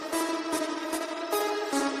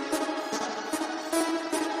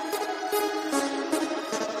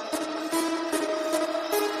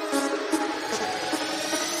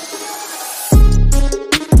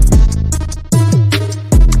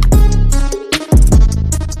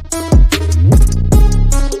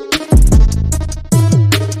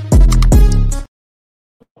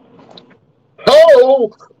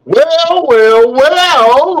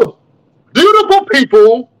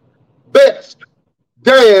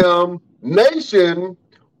damn nation.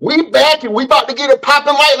 We back and we about to get it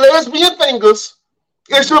popping like lesbian fingers.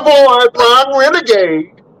 It's your boy, Brian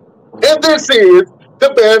Renegade. And this is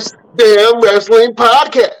the best damn wrestling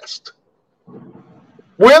podcast.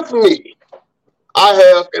 With me, I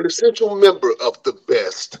have an essential member of the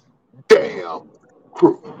best damn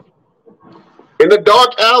crew. In the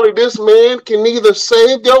dark alley, this man can either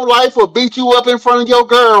save your life or beat you up in front of your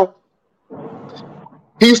girl.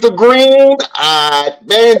 He's the green-eyed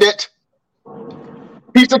bandit.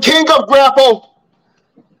 He's the king of grapple.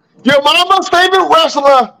 Your mama's favorite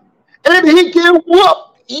wrestler. And he can whoop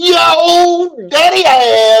yo daddy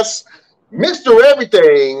ass. Mr.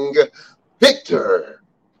 Everything, Victor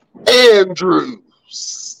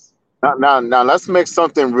Andrews. Now, let's make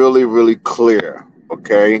something really, really clear,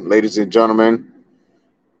 okay, ladies and gentlemen.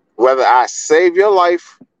 Whether I save your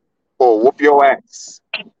life or whoop your ass,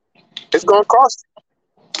 it's gonna cost you.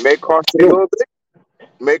 It may cost you a little bit, it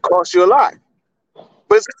may cost you a lot,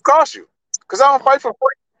 but it's gonna cost you. Because I don't fight for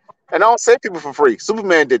free, and I don't save people for free.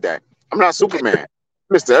 Superman did that. I'm not Superman,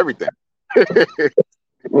 Mr. Everything.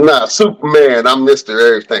 Nah, Superman, I'm Mr.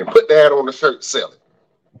 Everything. Put that on the shirt, sell it.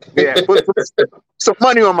 Yeah, put some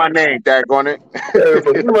money on my name, daggone it.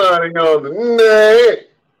 Put money on the name.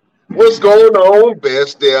 What's going on,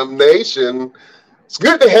 best damn nation? It's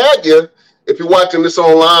good to have you. If you're watching this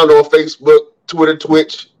online on Facebook, Twitter,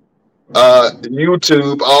 Twitch,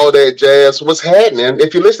 YouTube, all that jazz, what's happening?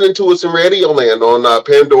 If you're listening to us in Radio Land on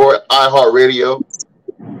Pandora, iHeartRadio,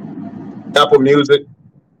 Apple Music,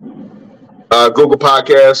 Google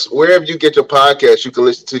Podcasts, wherever you get your podcasts, you can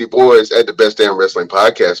listen to the boys at the Best Damn Wrestling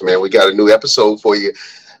Podcast, man. We got a new episode for you,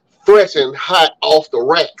 fresh and hot off the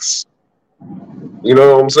racks. You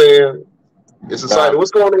know what I'm saying? It's exciting.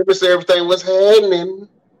 What's going on, Mr. Everything? What's happening?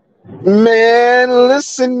 Man,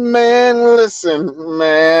 listen.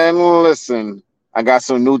 I got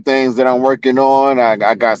some new things that I'm working on.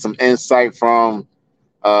 I got some insight from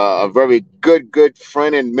a very good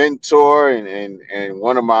friend and mentor and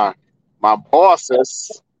one of my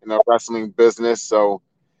bosses in the wrestling business. So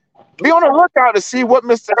be on the lookout to see what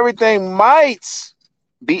Mr. Everything might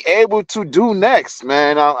be able to do next,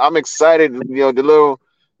 man. I'm excited. You know, the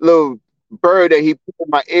little bird that he put in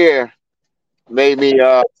my ear made me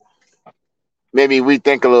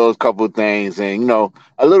rethink a couple of things, and you know,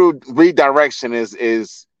 a little redirection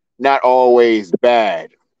is not always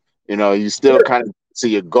bad. You know, you still kind of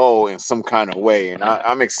see your goal in some kind of way, and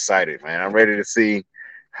I'm excited, man. I'm ready to see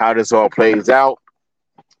how this all plays out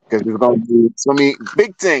because there's going to be so many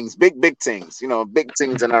big things, big things. You know, big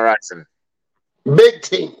things in our action. Big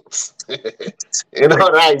teams in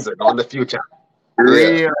horizon on the future.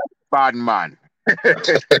 Real bad man.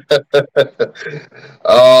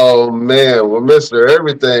 Oh man, well, Mr.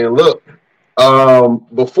 Everything, look.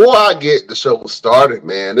 Before I get the show started,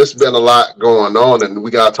 man, there's been a lot going on, and we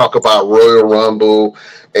gotta talk about Royal Rumble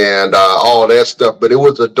and all that stuff. But it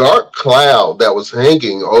was a dark cloud that was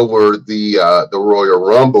hanging over the Royal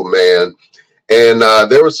Rumble, man. And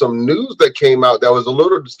there was some news that came out that was a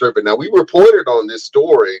little disturbing. Now, we reported on this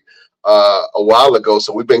story a while ago,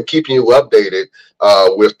 so we've been keeping you updated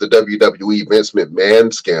with the WWE Vince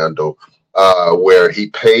McMahon scandal, where he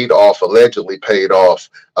allegedly paid off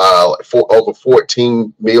for over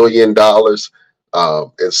 $14 million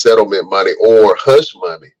in settlement money or hush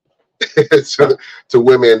money to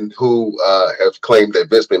women who have claimed that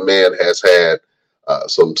Vince McMahon has had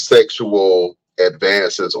some sexual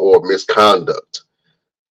advances or misconduct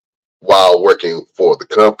while working for the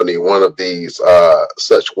company. One of these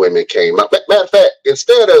such women came out. Matter of fact,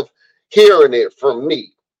 instead of hearing it from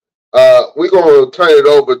me, we're going to turn it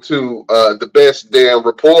over to the best damn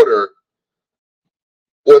reporter.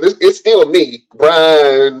 Well, it's still me,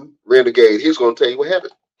 Brian Renegade. He's going to tell you what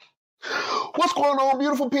happened. What's going on,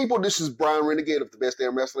 beautiful people? This is Brian Renegade of the Best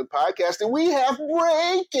Damn Wrestling Podcast, and we have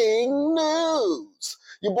breaking news.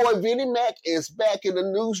 Your boy Vinnie Mac is back in the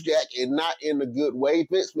news jack, and not in a good way.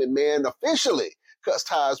 Vince McMahon officially cuts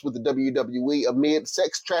ties with the WWE amid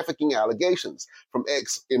sex trafficking allegations from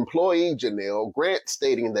ex-employee Janelle Grant,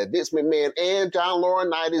 stating that Vince McMahon and John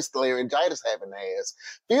Laurinaitis, laryngitis having ass,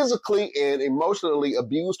 physically and emotionally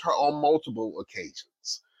abused her on multiple occasions.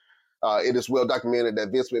 It is well documented that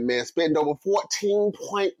Vince McMahon spent over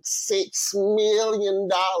 $14.6 million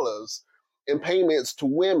in payments to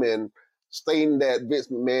women, stating that Vince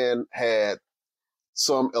McMahon had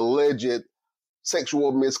some alleged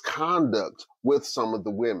sexual misconduct with some of the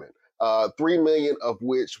women. $3 million of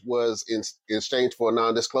which was in exchange for a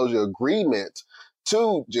non-disclosure agreement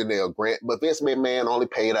to Janelle Grant, but Vince McMahon only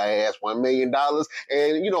paid her ass $1 million.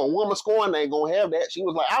 And, you know, a woman scorn ain't gonna have that. She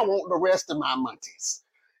was like, I want the rest of my monies.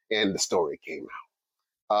 And the story came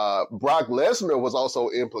Brock Lesnar was also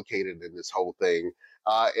implicated in this whole thing.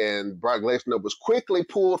 And Brock Lesnar was quickly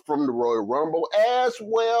pulled from the Royal Rumble, as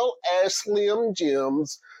well as Slim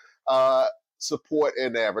Jim's support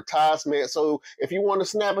and advertisement. So if you want to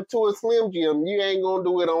snap it to a Slim Jim, you ain't going to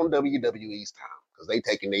do it on WWE's time because they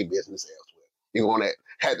taking their business elsewhere. You're going to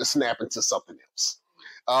have to snap into something else.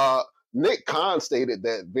 Nick Khan stated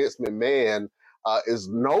that Vince McMahon is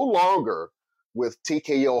no longer with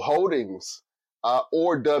TKO Holdings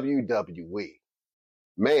or WWE.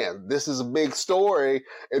 Man, this is a big story.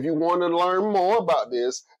 If you want to learn more about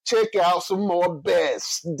this, check out some more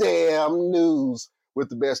Best Damn News with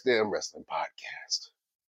the Best Damn Wrestling Podcast.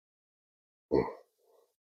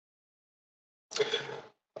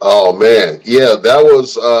 Oh man, yeah, that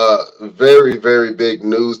was very, very big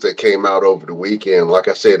news that came out over the weekend. Like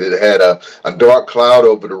I said, it had a dark cloud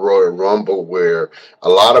over the Royal Rumble where a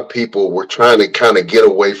lot of people were trying to kind of get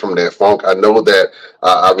away from that funk. I know that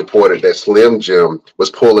I reported that Slim Jim was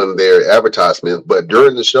pulling their advertisement, but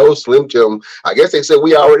during the show, Slim Jim, I guess they said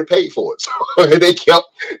we already paid for it, so they kept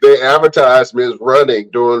their advertisements running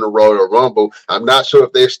during the Royal Rumble. I'm not sure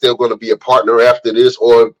if they're still going to be a partner after this,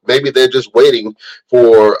 or maybe they're just waiting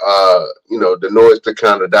for the noise to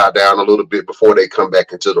kind of die down a little bit before they come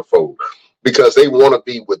back into the fold, because they want to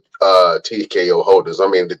be with TKO Holders. I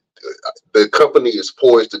mean, the company is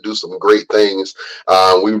poised to do some great things.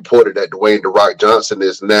 We reported that Dwayne "The Rock" Johnson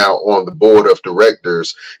is now on the board of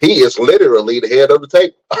directors. He is literally the head of the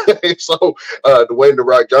table. So Dwayne "The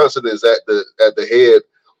Rock" Johnson is at the head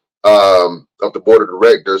of the board of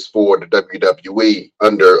directors for the WWE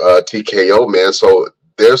under TKO, man. So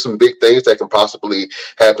there's some big things that can possibly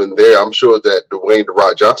happen there. I'm sure that Dwayne "The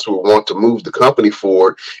Rock" Johnson will want to move the company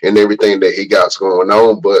forward and everything that he got going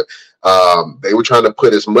on, but they were trying to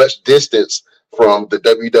put as much distance from the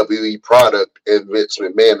WWE product and Vince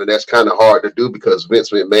McMahon, and that's kind of hard to do because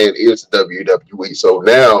Vince McMahon is WWE. So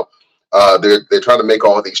now they're trying to make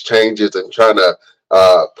all these changes and trying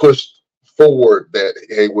to push forward that,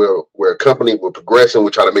 hey, we're a company, we're progressing,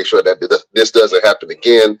 we're trying to make sure that this doesn't happen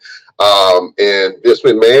again. And Vince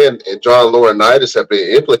McMahon and John Laurinaitis have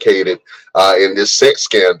been implicated in this sex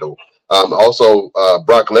scandal. Also,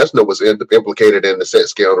 Brock Lesnar was implicated in the sex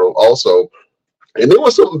scandal also. And there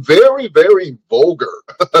was some very, very vulgar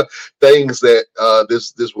things that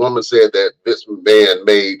this woman said that Vince McMahon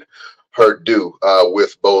made her do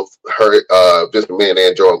with both her Vince McMahon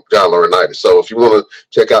and John Laurinaitis. So if you want to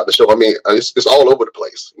check out the show, I mean, it's all over the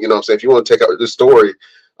place. You know what I'm saying? If you want to check out this story,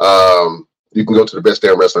 you can go to the Best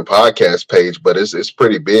Damn Wrestling Podcast page, but it's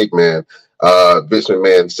pretty big, man. Vince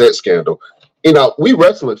McMahon sex scandal. You know, we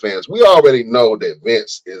wrestling fans, we already know that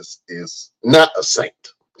Vince is not a saint.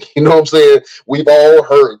 You know what I'm saying? We've all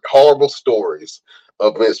heard horrible stories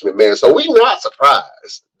of Vince McMahon, so we're not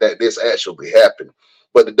surprised that this actually happened.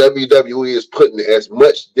 But the WWE is putting as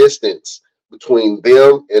much distance between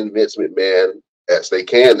them and Vince McMahon as they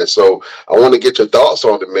can. And so I want to get your thoughts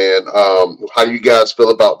on it, man. How do you guys feel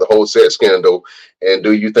about the whole sex scandal? And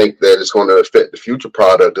do you think that it's going to affect the future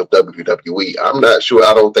product of WWE? I'm not sure.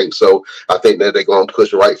 I don't think so. I think that they're going to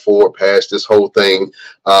push right forward past this whole thing.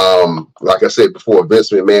 Like I said before,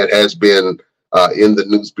 Vince McMahon has been in the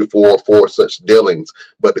news before for such dealings.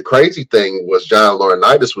 But the crazy thing was John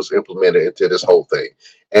Laurinaitis was implemented into this whole thing.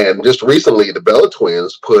 And just recently, the Bella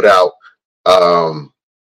Twins put out a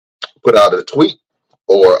tweet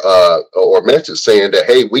or a message saying that,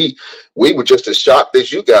 hey, we were just as shocked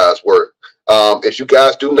as you guys were. As you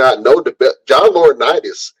guys do not know, John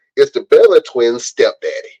Laurinaitis is the Bella Twins'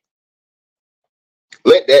 stepdaddy.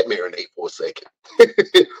 Let that marinate for a second.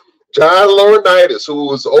 John Laurinaitis, who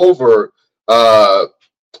was over,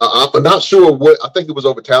 I'm not sure what, I think it was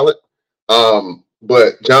over talent.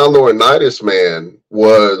 But John Laurinaitis, man,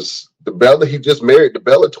 was he just married the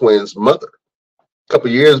Bella Twins' mother a couple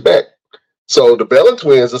years back. So the Bella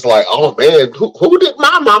Twins is like, oh man, who did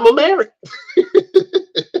my mama marry?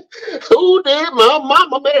 Who did my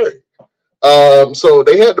mama marry? So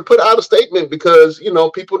they had to put out a statement because,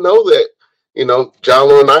 people know that, John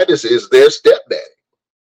Laurinaitis is their stepdaddy.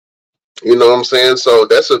 You know what I'm saying? So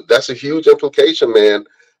that's a huge implication, man.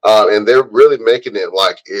 And they're really making it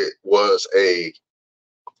like it was a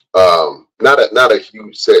not a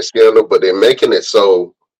huge sex scandal, but they're making it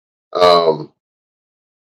so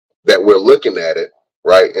that we're looking at it,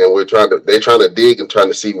 right? And they're trying to dig and trying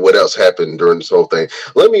to see what else happened during this whole thing.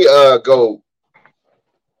 Let me go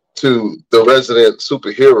to the resident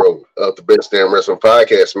superhero of the Best Damn Wrestling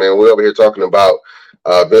Podcast, man. We're over here talking about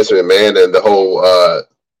Vince McMahon and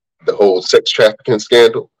the whole sex trafficking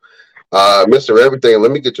scandal. Mr. Everything,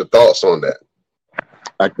 let me get your thoughts on that.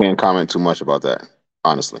 I can't comment too much about that,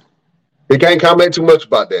 honestly. He can't comment too much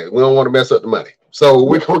about that. We don't want to mess up the money. So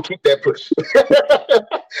we're going to keep that push.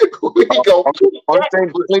 We going to keep Only that thing,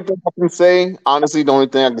 push. only thing I can say, honestly, the only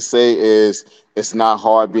thing I can say is it's not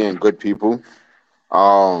hard being good people.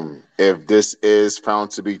 If this is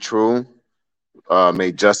found to be true,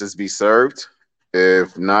 may justice be served.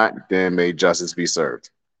 If not, then may justice be served.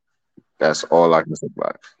 That's all I can say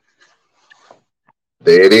about it.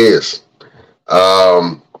 There it is.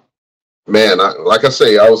 Um, Man, like I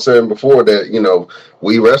say, I was saying before that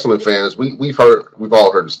we wrestling fans, we've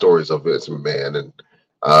all heard the stories of Vince McMahon and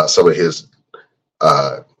some of his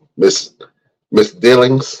uh, mis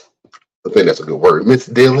misdealings. I think that's a good word,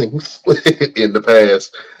 misdealings in the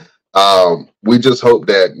past. We just hope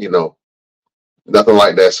that nothing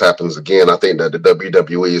like that happens again. I think that the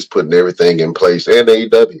WWE is putting everything in place, and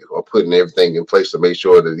AEW are putting everything in place to make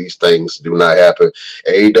sure that these things do not happen.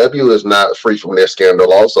 AEW is not free from their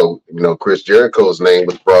scandal. Also, Chris Jericho's name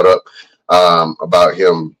was brought up about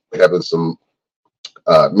him having some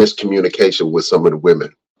miscommunication with some of the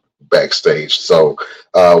women backstage. So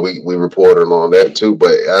we reported on that too.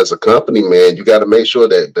 But as a company, man, you got to make sure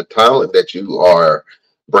that the talent that you are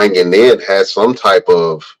bringing in has some type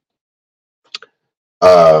of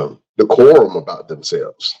decorum about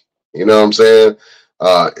themselves. You know what I'm saying?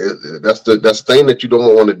 That's the thing that you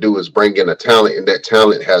don't want to do is bring in a talent, and that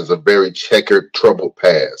talent has a very checkered, troubled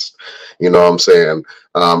past. You know what I'm saying?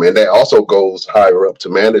 And that also goes higher up to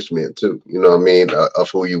management too. You know what I mean? Of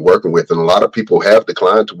who you're working with, and a lot of people have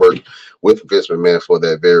declined to work with Vince McMahon for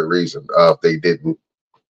that very reason. They didn't.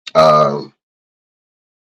 Um,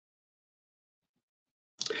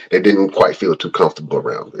 they didn't quite feel too comfortable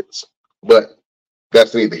around Vince, but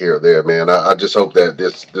that's neither here or there, man. I just hope that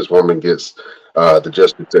this woman gets the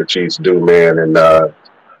justice that she's due, man. And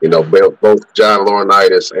both John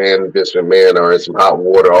Laurinaitis and Vince McMahon are in some hot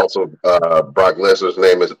water. Also, Brock Lesnar's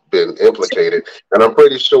name has been implicated, and I'm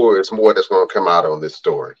pretty sure it's more that's going to come out on this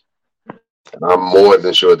story. And I'm more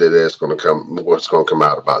than sure that there's going to come what's going to come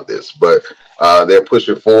out about this. But they're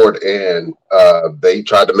pushing forward, and they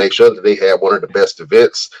tried to make sure that they had one of the best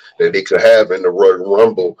events that they could have in the Royal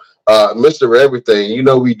Rumble. Mr. Everything,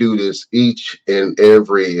 we do this each and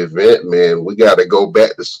every event, man. We got to go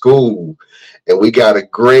back to school, and we got to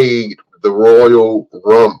grade the Royal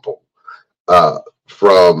Rumble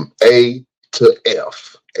from A to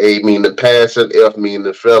F. A meaning passing, F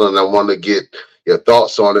meaning felon. I want to get your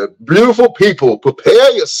thoughts on it. Beautiful people,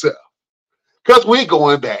 prepare yourself, because we're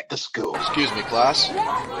going back to school. Excuse me, class.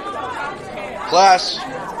 Class.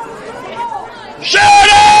 Shut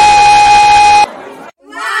up!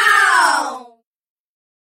 Wow!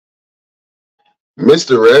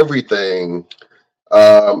 Mr. Everything,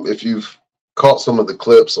 if you've caught some of the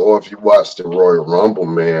clips or if you watched the Royal Rumble,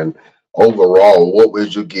 man, overall, what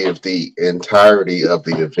would you give the entirety of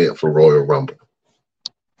the event for Royal Rumble?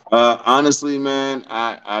 Honestly, man,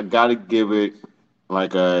 I gotta give it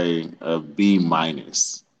like a B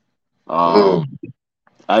minus. I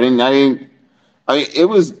didn't.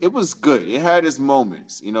 It was good. It had its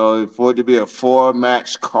moments, for it to be a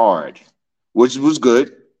 4-match card, which was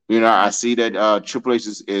good. I see that Triple H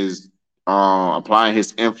is applying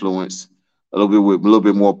his influence a little bit with a little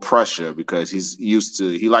bit more pressure because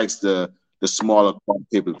he likes the smaller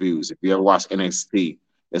pay-per-views. If you ever watch NXT,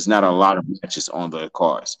 there's not a lot of matches on the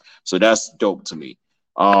cards, so that's dope to me.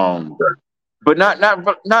 But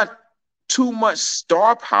not too much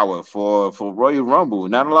star power for Royal Rumble.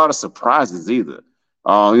 Not a lot of surprises either.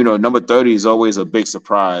 Number 30 is always a big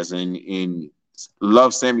surprise, and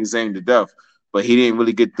love Sami Zayn to death, but he didn't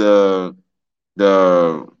really get the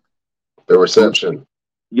reception.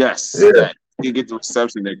 Yes, yeah. He didn't get the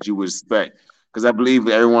reception that you would expect, because I believe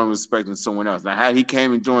everyone was expecting someone else. Now, had he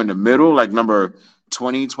came and joined the middle, like number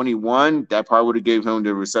 20, 21, that probably would have gave him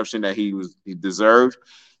the reception that he deserved.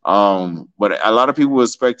 But a lot of people were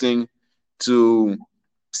expecting to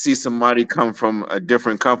see somebody come from a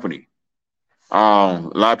different company. A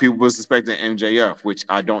lot of people was expecting MJF, which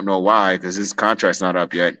I don't know why, because his contract's not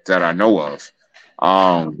up yet that I know of.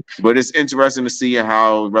 But it's interesting to see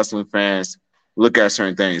how wrestling fans look at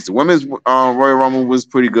certain things. The women's Royal Rumble was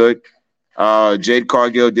pretty good. Jade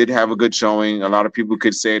Cargill did have a good showing. A lot of people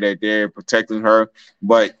could say that they're protecting her,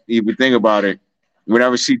 but if you think about it,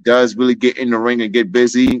 whenever she does really get in the ring and get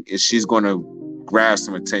busy, she's going to grab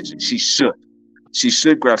some attention. She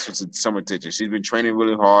should grab some attention. She's been training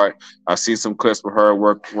really hard. I've seen some clips of her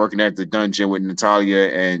working at the dungeon with Natalia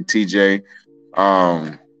and TJ.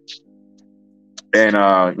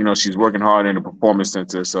 She's working hard in the performance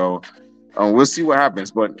center. So we'll see what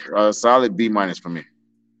happens, but solid B- for me.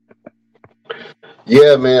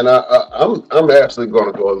 Yeah, man, I'm actually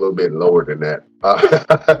going to go a little bit lower than that.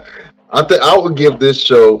 I think I would give this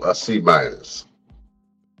show a C minus,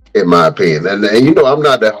 in my opinion. And you know, I'm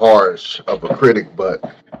not that harsh of a critic, but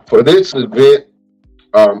for this event,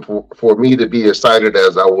 for me to be excited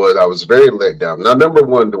as I was very let down. Now, number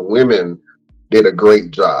one, the women did a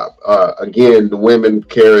great job. Again, the women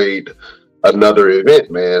carried another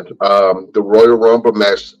event, man. The Royal Rumble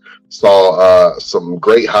match saw some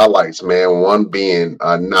great highlights, man. One being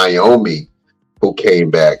Naomi, who came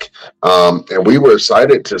back. And we were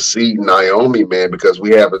excited to see Naomi, man, because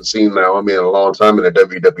we haven't seen Naomi in a long time in the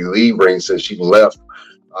WWE ring since she left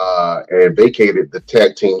and vacated the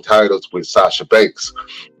tag team titles with Sasha Banks.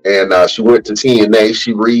 And she went to TNA.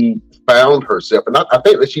 She refound herself, and I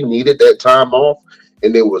think that she needed that time off.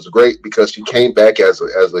 And it was great because she came back as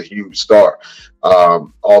a huge star.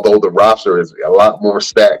 Although the roster is a lot more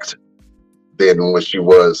stacked than when she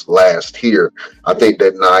was last year. I think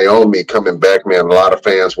that Naomi coming back, man, a lot of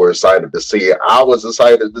fans were excited to see it. I was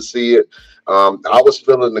excited to see it. I was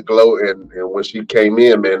feeling the glow, and when she came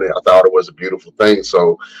in, man, I thought it was a beautiful thing.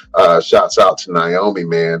 So, shouts out to Naomi,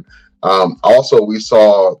 man. Also, we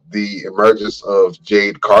saw the emergence of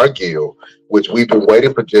Jade Cargill, which we've been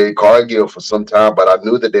waiting for Jade Cargill for some time, but I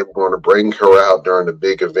knew that they were going to bring her out during the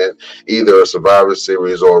big event, either a Survivor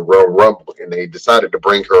Series or a Royal Rumble, and they decided to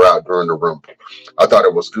bring her out during the Rumble. I thought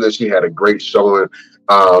it was good. She had a great showing.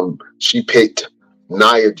 She picked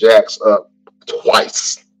Nia Jax up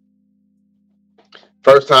twice.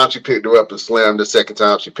 First time she picked her up and slammed. The second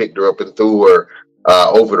time she picked her up and threw her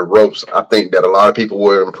over the ropes. I think that a lot of people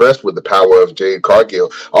were impressed with the power of Jade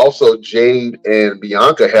Cargill. Also, Jade and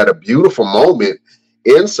Bianca had a beautiful moment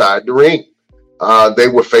inside the ring. They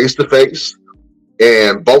were face to face,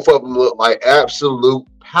 and both of them looked like absolute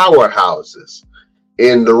powerhouses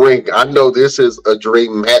in the ring. I know this is a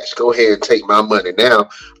dream match. Go ahead and take my money now.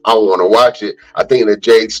 I want to watch it. I think that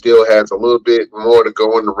Jade still has a little bit more to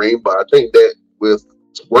go in the ring, but I think that with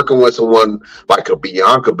working with someone like a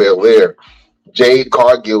Bianca Belair, Jade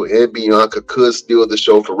Cargill and Bianca could steal the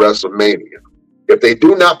show for WrestleMania. If they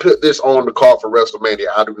do not put this on the card for WrestleMania,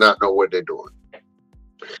 I do not know what they're doing.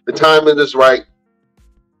 The timing is right.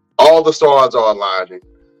 All the stars are aligning.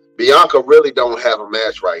 Bianca really don't have a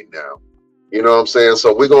match right now. You know what I'm saying?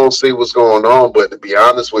 So we're going to see what's going on. But to be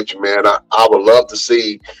honest with you, man, I would love to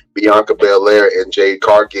see Bianca Belair and Jade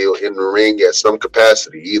Cargill in the ring at some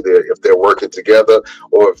capacity, either if they're working together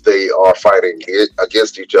or if they are fighting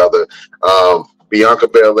against each other. Bianca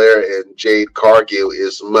Belair and Jade Cargill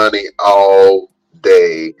is money all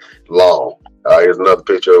day long. Here's another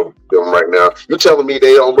picture of them right now. You're telling me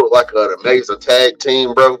they don't look like an amazing tag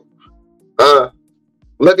team, bro?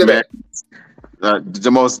 Look at that. The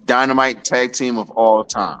most dynamite tag team of all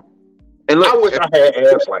time. And look, I wish I had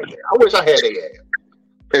ass like that. I wish I had their ass.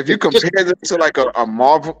 If you compare this to like a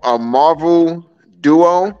Marvel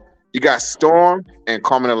duo, you got Storm and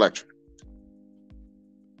Carmen Electra.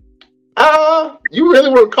 You really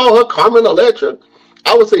want to call her Carmen Electra?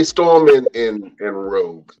 I would say Storm and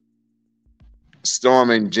Rogue. Storm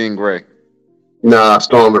and Jean Grey. Nah,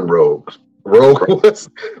 Storm and Rogue. Rogue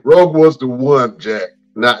was the one, Jack.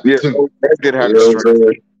 Not two. That did have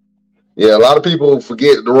Yeah, a lot of people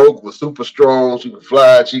forget the Rogue was super strong. She can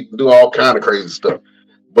fly. She can do all kind of crazy stuff.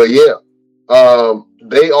 But yeah,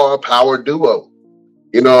 they are a power duo.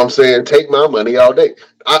 You know what I'm saying? Take my money all day.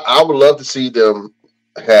 I would love to see them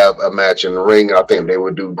have a match in the ring. I think they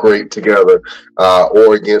would do great together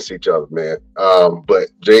or against each other, man. But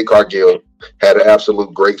Jade Cargill had an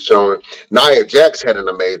absolute great showing. Nia Jax had an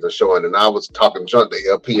amazing showing, and I was talking junk to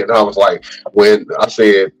LP, and I was like, when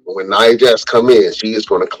Nia Jax come in, she is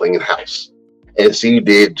going to clean house. And she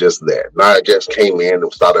did just that. Nia Jax came in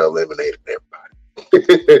and started eliminating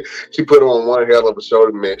everybody. She put on one hell of a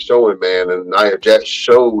showing, man, and Nia Jax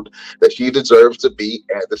showed that she deserves to be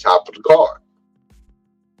at the top of the card.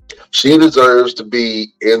 She deserves to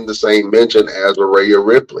be in the same mention as Rhea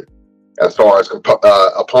Ripley as far as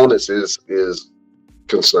opponents is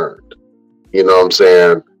concerned. You know what I'm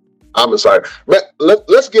saying? I'm excited.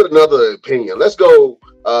 Let's get another opinion. Let's go.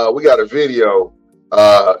 We got a video.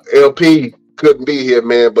 LP couldn't be here,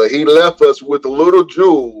 man, but he left us with a little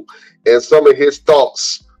jewel and some of his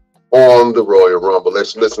thoughts on the Royal Rumble.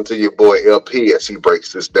 Let's listen to your boy LP as he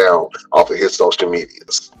breaks this down off of his social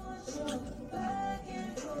medias.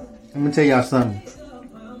 Let me tell y'all something.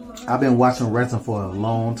 I've been watching wrestling for a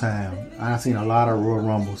long time. I've seen a lot of Royal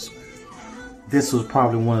Rumbles. This was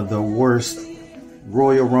probably one of the worst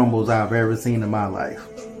Royal Rumbles I've ever seen in my life.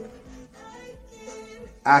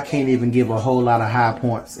 I can't even give a whole lot of high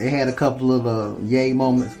points. It had a couple of yay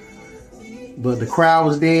moments, but the crowd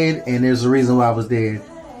was dead, and there's a reason why I was dead.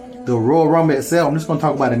 The Royal Rumble itself, I'm just going to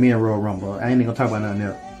talk about the men Royal Rumble. I ain't going to talk about nothing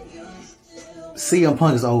else. CM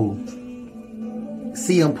Punk is old.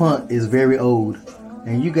 CM Punk is very old.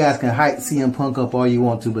 And you guys can hype CM Punk up all you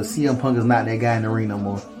want to, but CM Punk is not that guy in the ring no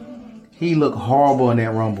more. He looked horrible in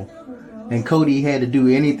that Rumble. And Cody had to do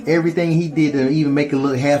everything he did to even make it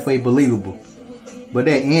look halfway believable. But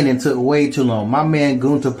that ending took way too long. My man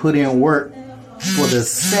Gunther put in work for the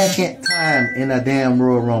second time in a damn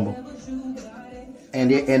Royal Rumble. And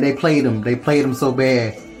they played him. They played him so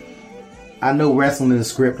bad. I know wrestling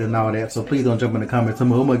is scripted and all that, so please don't jump in the comments and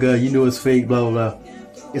tell me, oh my God, you know it's fake, blah, blah, blah.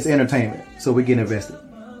 It's entertainment, so we get invested.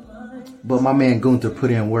 But my man Gunther put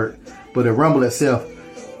in work. But the Rumble itself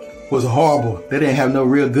was horrible. They didn't have no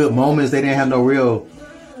real good moments. They didn't have no real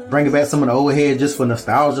bringing back some of the old heads just for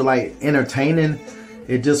nostalgia, like entertaining.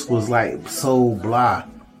 It just was like so blah.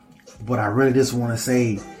 But I really just want to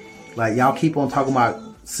say, like, y'all keep on talking about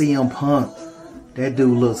CM Punk. That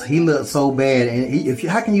dude looks so bad. And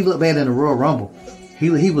how can you look bad in the Royal Rumble?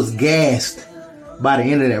 He was gassed by the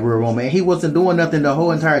end of that Royal Rumble. And he wasn't doing nothing the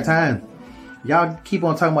whole entire time. Y'all keep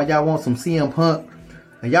on talking about y'all want some CM Punk.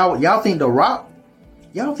 And y'all think The Rock,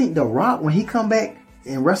 when he come back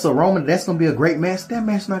and wrestle Roman, that's going to be a great match? That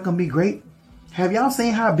match not going to be great. Have y'all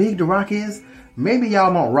seen how big The Rock is? Maybe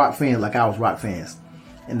y'all not Rock fans like I was Rock fans.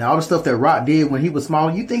 And all the stuff that Rock did when he was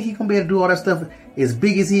small, you think he gonna be able to do all that stuff as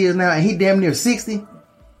big as he is now, and he damn near 60?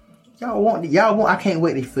 Y'all want, I can't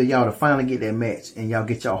wait for y'all to finally get that match, and y'all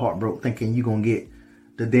get y'all heart broke thinking you gonna get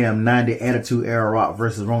the damn 90 Attitude Era Rock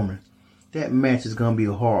versus Roman. That match is gonna be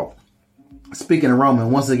horrible. Speaking of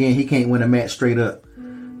Roman, once again, he can't win a match straight up.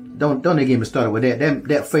 Don't get me started with that.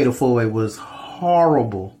 That Fatal 4-Way was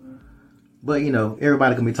horrible. But you know,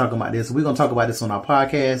 everybody gonna be talking about this. We're gonna talk about this on our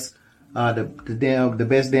podcast. The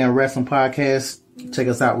best damn wrestling podcast. Check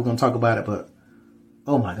us out. We're gonna talk about it. But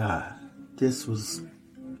oh my God, this was,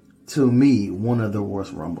 to me, one of the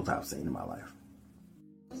worst Rumbles I've seen in my life.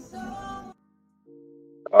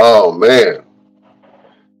 Oh man,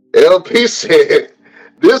 LP said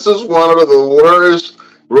this is one of the worst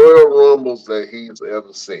Royal Rumbles that he's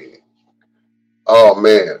ever seen. Oh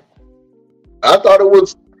man, I thought it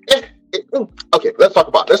was. Okay, let's talk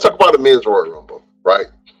about the men's Royal Rumble, right?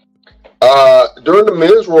 During the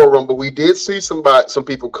men's Royal Rumble, we did see some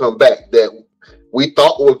people come back that we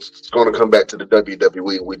thought was going to come back to the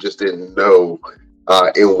WWE. We just didn't know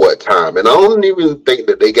in what time. And I don't even think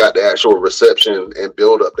that they got the actual reception and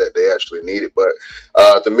build up that they actually needed. But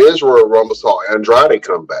the men's Royal Rumble saw Andrade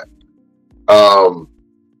come back. I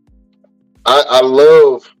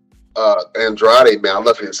love Andrade, man. I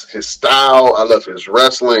love his style. I love his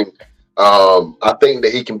wrestling. I think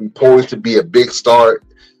that he can be poised to be a big star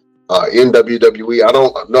in WWE. I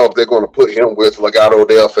don't know if they're going to put him with Legado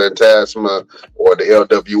del Fantasma or the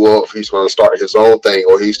LWO, if he's going to start his own thing,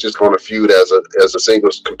 or he's just going to feud as a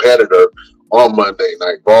singles competitor on Monday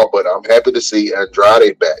Night Raw. But I'm happy to see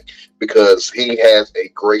Andrade back because he has a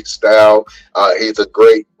great style. He's a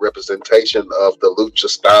great representation of the lucha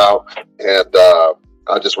style, and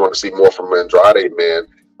I just want to see more from Andrade, man.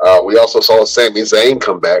 We also saw Sami Zayn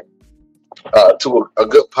come back to a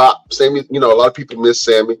good pop. Sami, a lot of people miss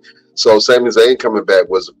Sami. So Sami Zayn coming back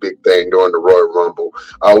was a big thing during the Royal Rumble.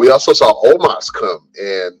 We also saw Omos come,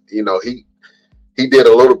 and he did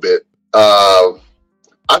a little bit. I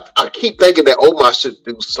keep thinking that Omos should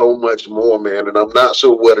do so much more, man, and I'm not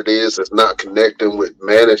sure what it is that's not connecting with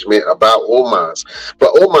management about Omos.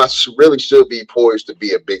 But Omos really should be poised to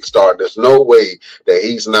be a big star. There's no way that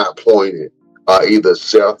he's not pointed either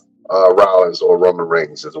Seth Rollins or Roman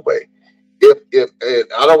Reigns his way. If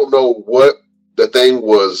I don't know what the thing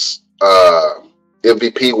was,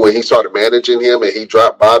 MVP when he started managing him and he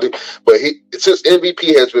dropped Bobby, but since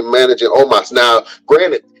MVP has been managing Omos. Now,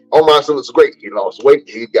 granted, Omos looks great. He lost weight.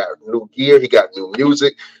 He got new gear. He got new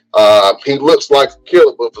music. He looks like a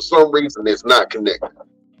killer, but for some reason, it's not connected.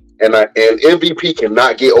 And MVP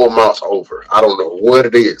cannot get Omos over. I don't know what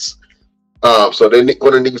it is. So they're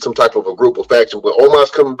going to need some type of a group or faction. But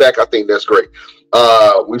Omos coming back, I think that's great.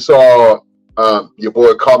 We saw your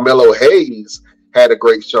boy Carmelo Hayes had a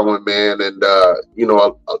great showing, man. And,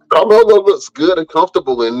 Carmelo looks good and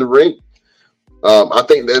comfortable in the ring. I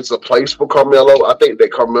think there's a place for Carmelo. I think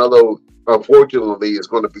that Carmelo, unfortunately, is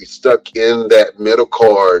going to be stuck in that middle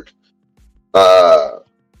card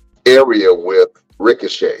area with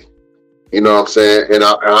Ricochet. You know what I'm saying? And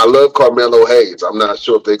I love Carmelo Hayes. I'm not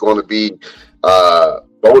sure if they're going to be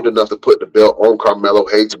bold enough to put the belt on Carmelo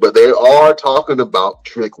Hayes, but they are talking about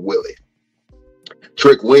Trick Willie.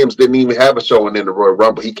 Trick Williams didn't even have a showing in the Royal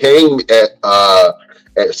Rumble. He came at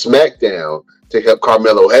SmackDown to help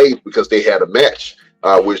Carmelo Hayes because they had a match,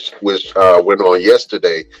 which went on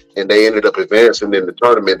yesterday, and they ended up advancing in the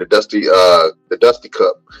tournament, the Dusty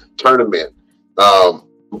Cup tournament.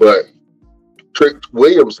 But Trick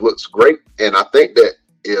Williams looks great, and I think that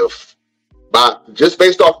if just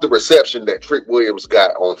based off the reception that Trick Williams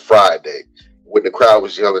got on Friday, when the crowd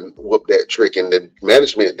was yelling "whoop that Trick," and the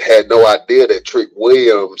management had no idea that Trick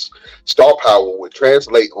Williams' star power would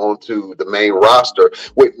translate onto the main roster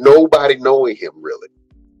with nobody knowing him really.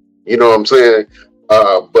 You know what I'm saying?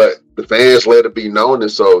 But the fans let it be known,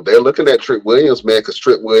 and so they're looking at Trick Williams, man, because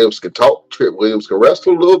Trick Williams can talk, Trick Williams can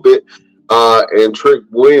wrestle a little bit, and Trick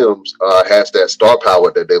Williams has that star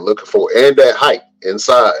power that they're looking for, and that height and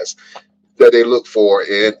size that they look for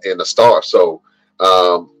in a star. So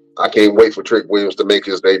I can't wait for Trick Williams to make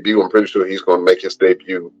his debut. I'm pretty sure he's going to make his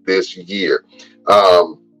debut this year.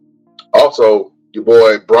 Also, your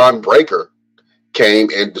boy Braun Breaker came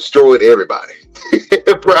and destroyed everybody.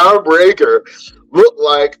 Braun Breaker looked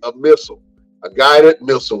like a missile, a guided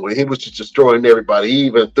missile when he was just destroying everybody. He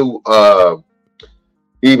even threw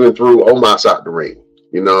Omos out the ring.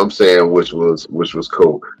 You know what I'm saying? Which was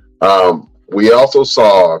cool. We also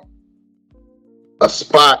saw a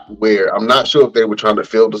spot where I'm not sure if they were trying to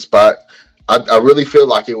fill the spot. I really feel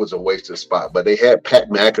like it was a wasted spot, but they had Pat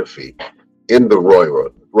McAfee in the Royal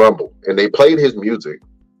Rumble, and they played his music.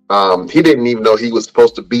 He didn't even know he was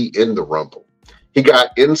supposed to be in the Rumble. He got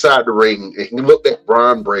inside the ring, and he looked at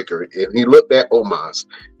Braun Breaker, and he looked at Omos,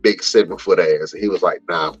 big 7-foot ass, and he was like,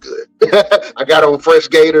 "Nah, I'm good. I got on fresh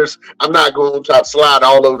gaiters. I'm not going to try to slide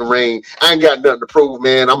all over the ring. I ain't got nothing to prove,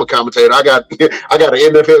 man. I'm a commentator. I got an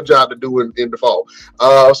NFL job to do in the fall."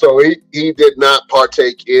 So he did not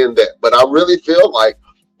partake in that. But I really feel like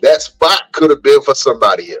that spot could have been for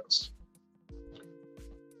somebody else.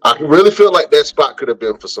 I really feel like that spot could have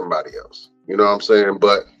been for somebody else. You know what I'm saying?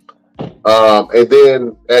 But and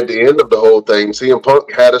then at the end of the whole thing, CM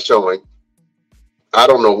Punk had a showing. I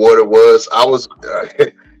don't know what it was. I was,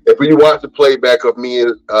 if you watch the playback of me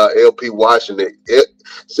and LP watching it,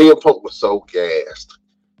 CM Punk was so gassed.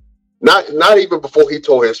 Not even before he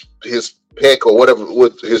tore his pec or whatever,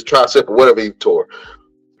 with his tricep or whatever he tore.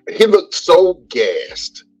 He looked so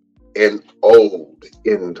gassed and old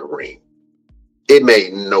in the ring. It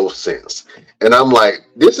made no sense. And I'm like,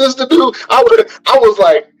 this is the dude. I was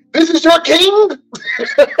like, this is your king?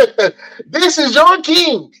 This is your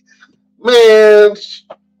king. Man,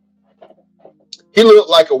 he looked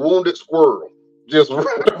like a wounded squirrel, just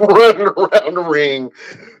running around the ring,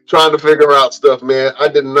 trying to figure out stuff, man. I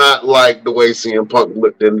did not like the way CM Punk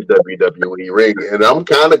looked in the WWE ring, and I'm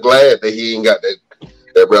kind of glad that he ain't got that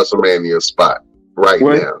WrestleMania spot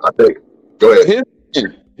now. I think. Go ahead.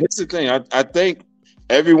 Here's the thing. I think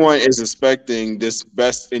everyone is expecting this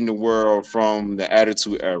best in the world from the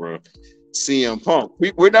Attitude Era, CM Punk.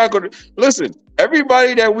 We're not going to listen.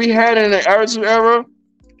 Everybody that we had in the Attitude Era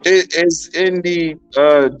is in the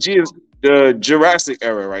Jurassic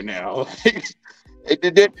Era right now.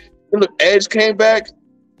 Look, Edge came back.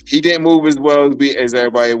 He didn't move as well as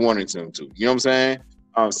everybody wanted him to. You know what I'm saying?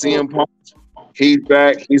 CM Punk, he's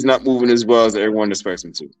back. He's not moving as well as everyone expects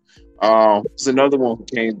him to. There's another one who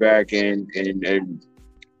came back and Rey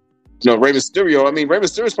Mysterio. I mean, Rey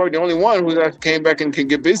Mysterio is probably the only one who came back and can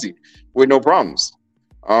get busy with no problems.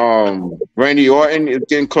 Randy Orton is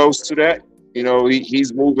getting close to that. You know,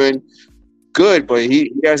 he's moving good, but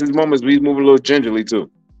he has his moments where he's moving a little gingerly too.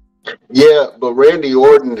 Yeah, but Randy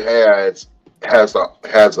Orton has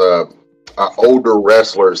a older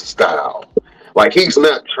wrestler's style. Like, he's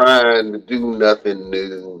not trying to do nothing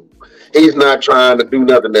new. He's not trying to do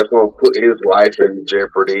nothing that's going to put his life in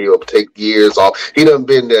jeopardy or take years off. He done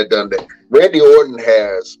been there, done that. Randy Orton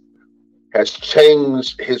has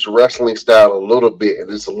changed his wrestling style a little bit,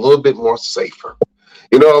 and it's a little bit more safer.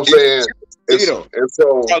 You know what I'm saying? It's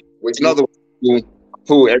another one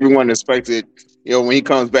who everyone expected, when he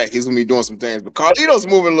comes back, he's going to be doing some things. But Carlito's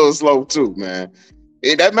moving a little slow too, man.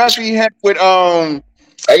 That match he had with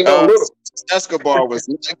Escobar was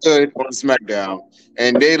not good on SmackDown.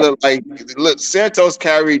 And they look Santos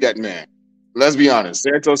carried that man. Let's be honest.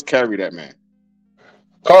 Santos carried that man.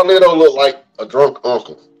 Carlito looked like a drunk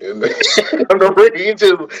uncle. He was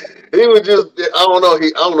just, I don't know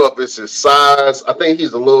if it's his size. I think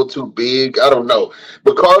he's a little too big. I don't know.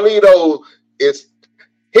 But Carlito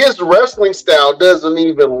his wrestling style doesn't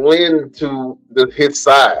even lend to his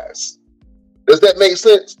size. Does that make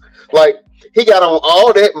sense? Like, he got on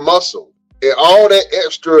all that muscle and all that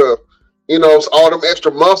extra, all them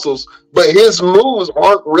extra muscles, but his moves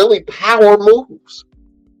aren't really power moves.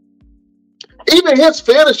 Even his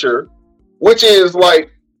finisher, which is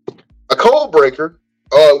like a cold breaker,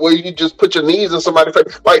 where you just put your knees in somebody's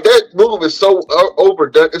face, like, that move is so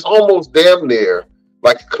overdone. It's almost damn near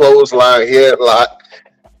like a clothesline headlock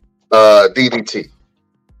DDT.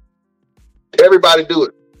 Everybody do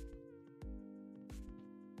it.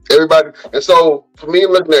 Everybody. And so for me,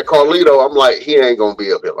 looking at Carlito, I'm like, he ain't gonna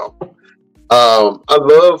be up here long. I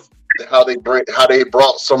love how they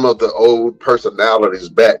brought some of the old personalities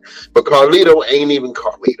back, but Carlito ain't even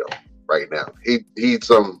Carlito right now. He's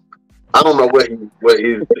some. I don't know what he's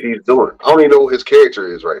doing. I don't even know what his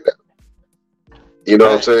character is right now. You know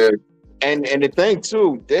what I'm saying? And the thing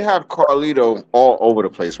too, they have Carlito all over the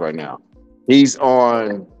place right now. He's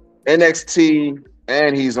on NXT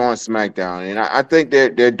and he's on SmackDown, and I think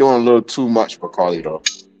they're doing a little too much for Carlito,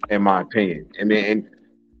 in my opinion. I mean, and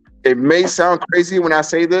it may sound crazy when I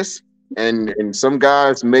say this, and some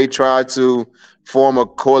guys may try to form a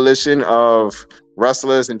coalition of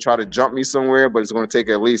wrestlers and try to jump me somewhere, but it's going to take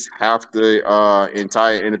at least half the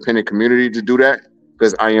entire independent community to do that,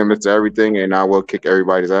 because I am Mr. Everything and I will kick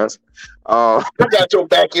everybody's ass. I got your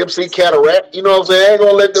back, MC Cataract. You know what I'm saying? I ain't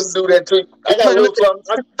gonna let them do that to you. I got a little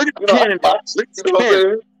something. You know what I'm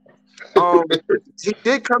saying? He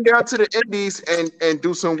did come down to the Indies and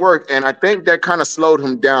do some work, and I think that kind of slowed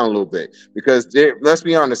him down a little bit, because let's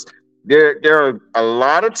be honest, there are a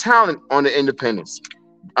lot of talent on the independents,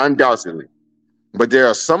 undoubtedly, but there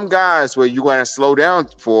are some guys where you got to slow down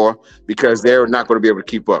for, because they're not going to be able to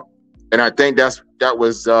keep up. And I think that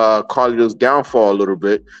was Carlito's downfall a little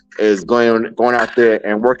bit, is going out there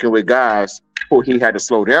and working with guys who he had to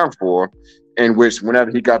slow down for, in which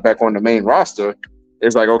whenever he got back on the main roster,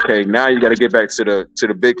 it's like, okay, now you got to get back to the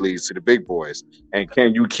big leagues, to the big boys. And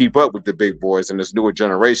can you keep up with the big boys and this newer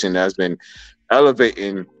generation that's been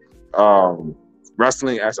elevating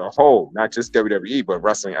wrestling as a whole, not just WWE, but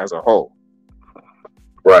wrestling as a whole?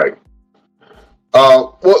 Right.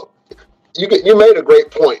 Well, you made a great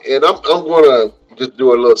point, and I'm gonna just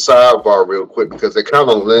do a little sidebar real quick, because it kind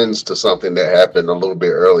of lends to something that happened a little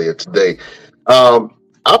bit earlier today. I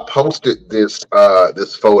posted this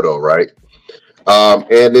photo, right?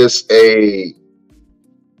 And it's a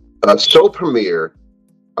show premiere,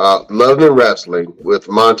 Love and Wrestling, with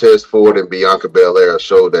Montez Ford and Bianca Belair, a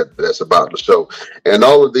show that's about the show. And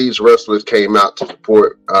all of these wrestlers came out to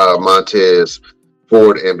support Montez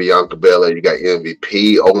Ford and Bianca Belair. You got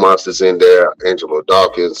MVP, Omos is in there, Angelo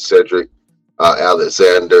Dawkins, Cedric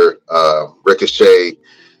Alexander, Ricochet,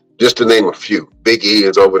 just to name a few. Big E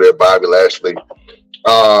is over there, Bobby Lashley.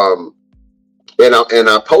 And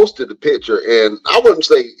I posted the picture, and I wouldn't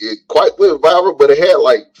say it quite went viral, but it had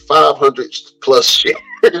like 500 plus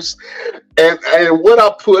shares. And what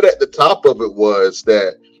I put at the top of it was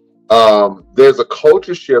that there's a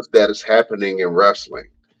culture shift that is happening in wrestling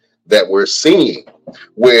that we're seeing,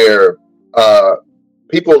 where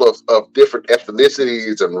people of different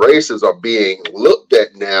ethnicities and races are being looked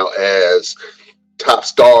at now as top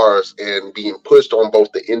stars and being pushed on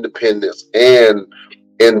both the independents and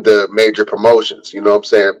in the major promotions. You know what I'm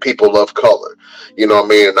saying? People of color. You know what I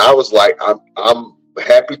mean? And I was like, I'm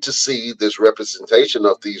happy to see this representation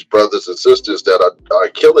of these brothers and sisters that are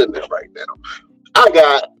killing it right now. I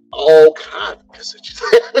got all kinds of messages.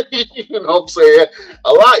 You know what I'm saying?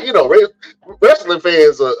 A lot, wrestling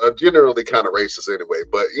fans are generally kind of racist anyway,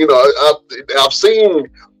 but I've seen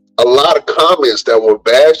a lot of comments that were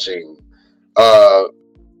bashing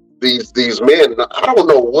these men. I don't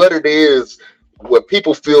know what it is where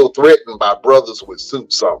people feel threatened by brothers with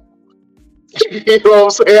suits on. You know what I'm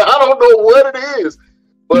saying? I don't know what it is,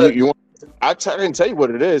 but I can tell you what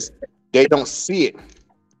it is. They don't see it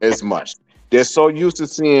as much. They're so used to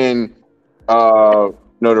seeing, the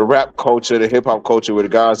rap culture, the hip hop culture, where the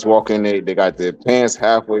guys walking, they got their pants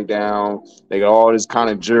halfway down, they got all this kind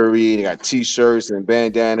of jewelry, they got t-shirts and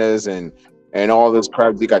bandanas and all this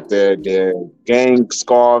crap. They got their gang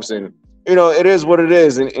scarves, and it is what it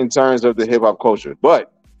is in terms of the hip hop culture.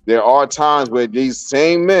 But there are times where these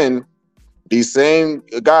same men, these same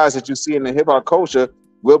guys that you see in the hip hop culture,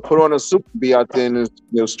 will put on a suit and be out there in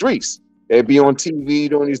the streets. They'd be on TV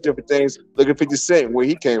doing these different things. Look at 50 Cent, where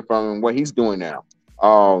he came from and what he's doing now.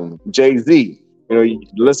 Jay-Z, the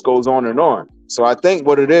list goes on and on. So I think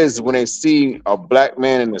what it is, when they see a black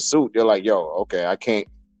man in a suit, they're like, yo, okay, I can't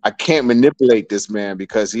manipulate this man,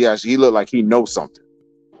 because he look like he knows something.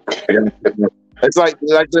 It's like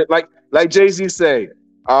Jay-Z say,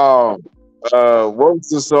 what was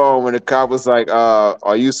the song when the cop was like,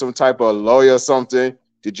 are you some type of lawyer or something?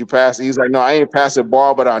 Did you pass? He's like, no, I ain't pass a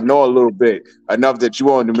bar, but I know a little bit, enough that you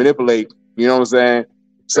want to manipulate. You know what I'm saying?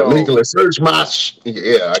 So legally search my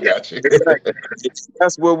yeah, I got you.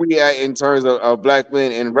 That's where we at in terms of black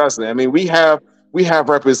men in wrestling. I mean, we have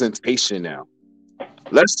representation now.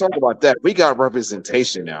 Let's talk about that. We got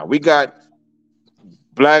representation now. We got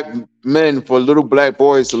black men for little black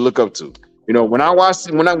boys to look up to.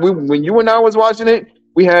 When you and I was watching it,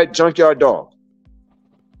 We had Junkyard Dog.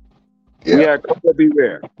 Yeah. We had Coco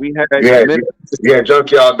Beware. We had You had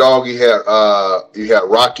Junkyard Dog. You had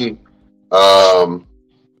Rocky. We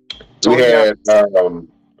Tony had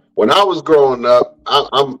when I was growing up. I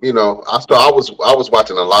was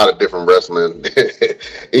watching a lot of different wrestling.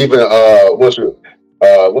 Even what's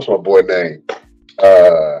my boy name?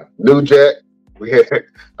 New Jack.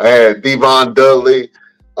 I had Devon Dudley.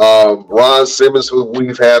 Ron Simmons, who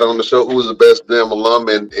we've had on the show, who was the best damn alum,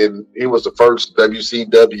 and he was the first Black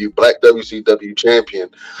WCW champion.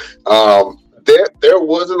 There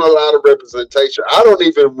wasn't a lot of representation. I don't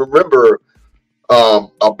even remember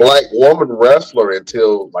a black woman wrestler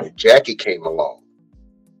until like Jackie came along.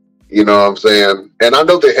 You know what I'm saying? And I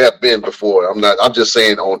know there have been before. I'm just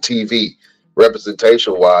saying on TV,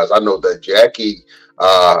 representation wise, I know that Jackie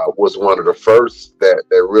was one of the first that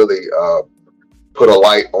really put a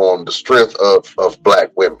light on the strength of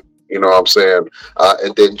black women. You know what I'm saying?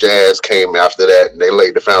 And then Jazz came after that, and they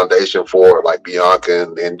laid the foundation for like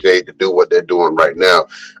Bianca and Jade to do what they're doing right now.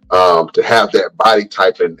 To have that body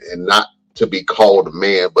type and not to be called a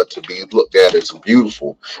man, but to be looked at as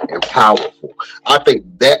beautiful and powerful. I think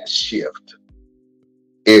that shift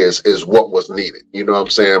is what was needed. You know what I'm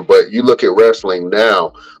saying? But you look at wrestling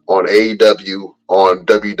now on AEW, on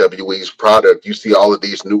WWE's product, you see all of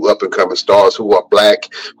these new up and coming stars who are black,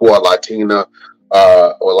 who are Latina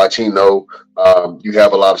or Latino. You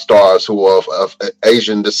have a lot of stars who are of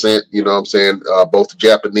Asian descent, you know what I'm saying? Both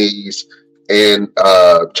Japanese and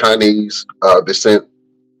Chinese descent.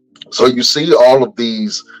 So you see all of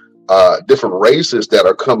these different races that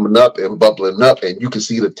are coming up and bubbling up, and you can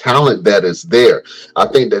see the talent that is there. I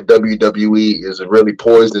think that WWE is really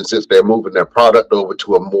poised, and since they're moving their product over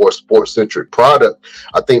to a more sports-centric product,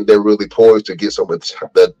 I think they're really poised to get some of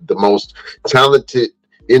the most talented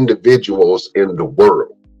individuals in the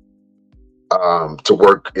world to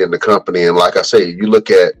work in the company. And like I say, you look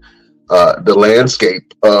at the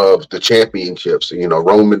landscape of the championships, you know,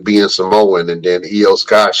 Roman being Samoan, and then Io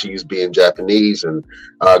Sky, she's being Japanese, and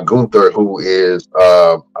Gunther, who is,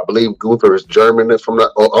 I believe Gunther is German, if I'm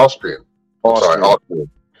not, Austrian. Sorry, Austrian.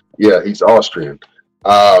 Yeah, he's Austrian.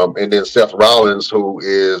 And then Seth Rollins, who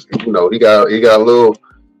is, you know, he got a little,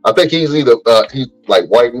 I think he's either, he's like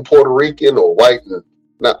white and Puerto Rican or white and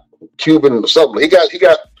not Cuban or something. He got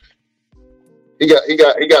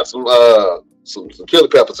some chili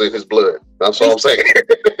peppers in his blood. That's all I'm saying.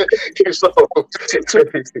 So,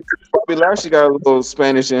 Bobby Lashley got a little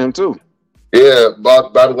Spanish in him too. Yeah,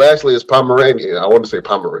 Bobby Lashley is Pomeranian. I want to say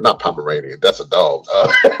not Pomeranian. That's a dog.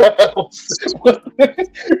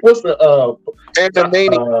 What's the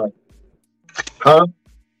Panamanian? Huh?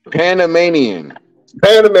 Panamanian.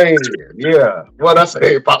 Yeah. What I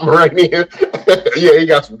say, Pomeranian? Yeah, he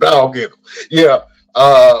got some dog in him. Yeah.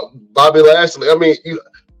 Bobby Lashley. I mean,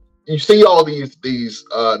 you see all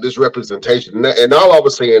this representation, and all I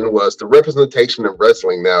was saying was the representation in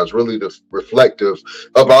wrestling now is really reflective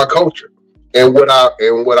of our culture and what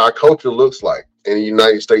our culture looks like in the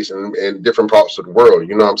United States and different parts of the world.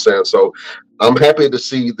 You know what I'm saying? So I'm happy to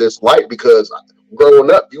see this light, because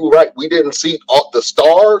growing up, you were right, we didn't see all the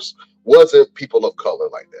stars wasn't people of color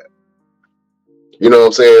like that. You know what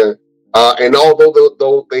I'm saying? And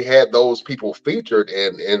although they had those people featured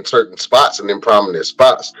in certain spots and in prominent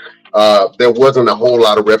spots, there wasn't a whole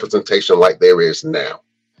lot of representation like there is now.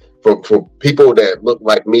 For people that look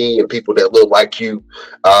like me and people that look like you,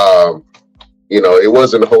 you know, it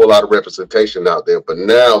wasn't a whole lot of representation out there. But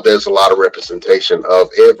now there's a lot of representation of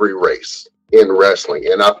every race in wrestling,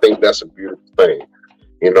 and I think that's a beautiful thing.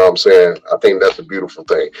 You know what I'm saying? I think that's a beautiful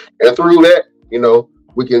thing. And through that, you know,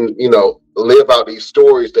 we can, you know, live out these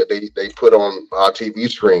stories that they put on our TV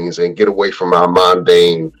screens and get away from our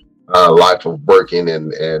mundane life of working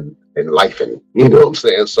and lifing. You know what I'm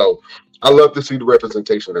saying? So I love to see the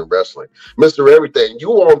representation in wrestling. Mr. Everything,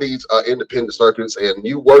 you on these independent circuits, and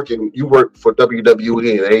you work for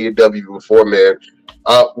WWE and AEW before, man.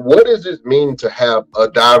 What does it mean to have a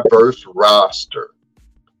diverse roster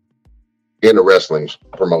in a wrestling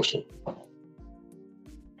promotion?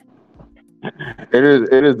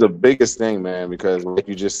 It is the biggest thing, man, because like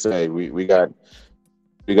you just say, we got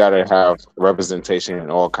to have representation in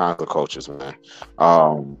all kinds of cultures, man.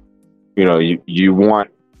 You know, you want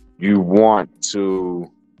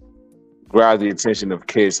to grab the attention of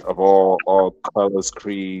kids of all colors,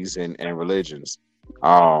 creeds, and religions.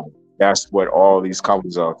 That's what all these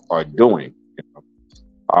companies are doing. You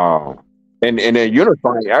know? And they're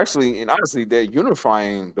unifying, actually, and honestly, they're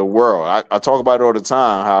unifying the world. I talk about it all the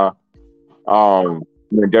time, how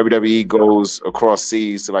when WWE goes across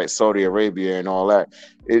seas to like Saudi Arabia and all that.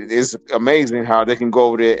 It's amazing how they can go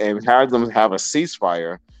over there and have them have a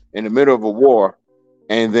ceasefire in the middle of a war,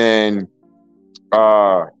 and then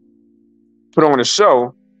put on a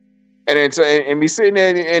show, and then and be sitting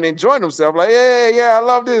there and enjoying themselves, like, yeah, I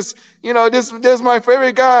love this. This is my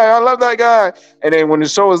favorite guy. I love that guy. And then when the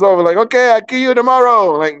show is over, like, okay, I'll kill you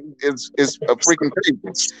tomorrow. Like, it's a freaking crazy.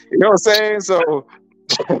 You know what I'm saying? So,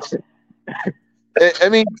 I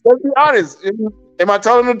mean, let's be honest. Am I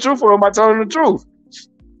telling the truth or am I telling the truth?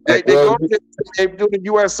 They do the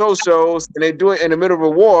USO shows and they do it in the middle of a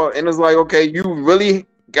war, and it's like, okay, you really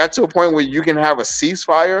got to a point where you can have a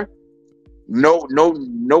ceasefire.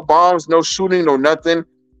 No bombs, no shooting, no nothing.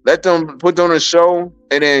 Let them put on a show,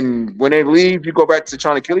 and then when they leave, you go back to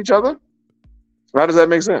trying to kill each other. How does that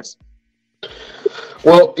make sense?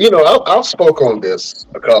 Well, I've spoke on this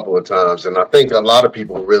a couple of times, and I think a lot of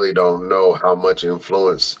people really don't know how much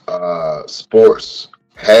influence sports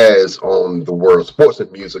has on the world. Sports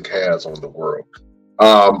and music has on the world.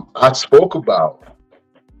 I spoke about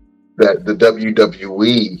that the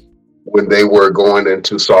WWE, when they were going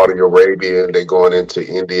into Saudi Arabia, they're going into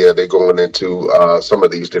India, they're going into some of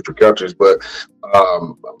these different countries. But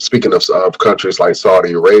speaking of countries like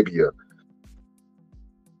Saudi Arabia,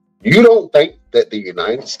 you don't think that the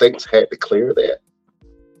United States had to clear that?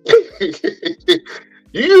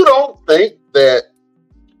 You don't think that,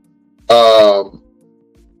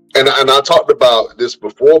 and I talked about this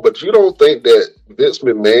before, but you don't think that Vince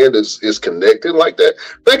McMahon is connected like that?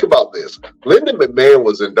 Think about this. Lyndon McMahon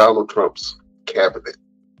was in Donald Trump's cabinet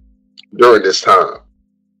during this time,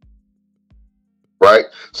 right?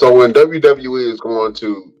 So when WWE is going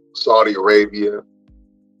to Saudi Arabia,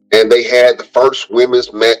 and they had the first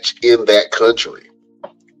women's match in that country,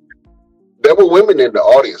 there were women in the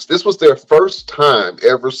audience. This was their first time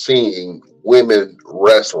ever seeing women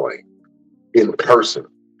wrestling in person.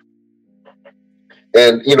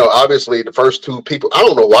 And, obviously the first two people, I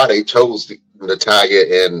don't know why they chose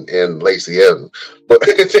Natalya and Lacey Evans, but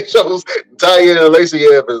they chose Natalya and Lacey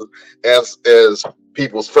Evans as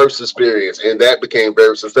people's first experience, and that became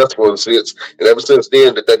very successful. And ever since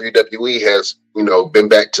then, the WWE has, been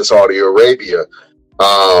back to Saudi Arabia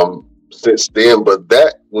since then. But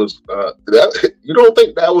that was that. You don't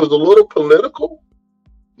think that was a little political?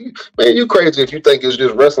 Man, you crazy if you think it's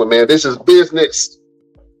just wrestling, man. This is business.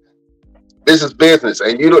 This is business,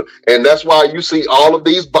 and that's why you see all of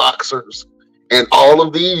these boxers and all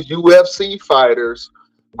of these UFC fighters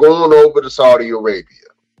going over to Saudi Arabia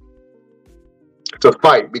to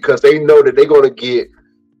fight, because they know that they're going to get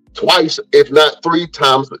twice, if not three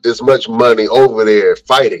times as much money over there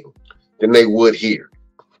fighting than they would here.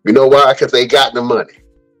 You know why? Because they got the money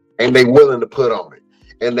and they willing to put on it,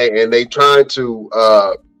 and they trying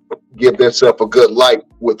to give themselves a good light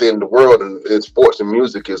within the world, and sports and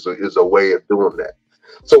music is a way of doing that.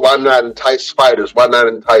 So why not entice fighters? Why not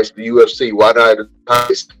entice the UFC? Why not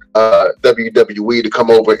entice WWE to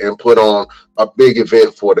come over and put on a big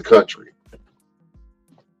event for the country?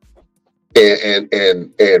 And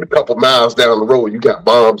a couple miles down the road, you got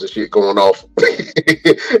bombs and shit going off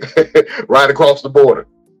right across the border.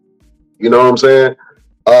 You know what I'm saying?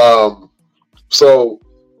 So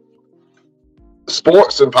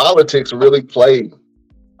sports and politics really played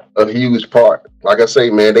a huge part. Like I say,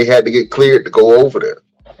 man, they had to get cleared to go over there.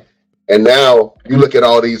 And now you look at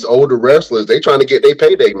all these older wrestlers, they trying to get their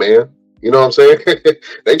payday, man. You know what I'm saying?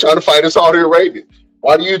 They trying to fight in Saudi Arabia.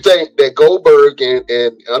 Why do you think that Goldberg and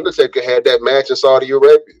Undertaker had that match in Saudi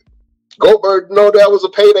Arabia? Goldberg, no, that was a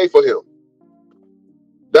payday for him.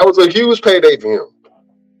 That was a huge payday for him.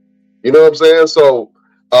 You know what I'm saying? So,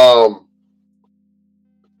 I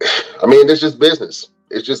mean, it's just business.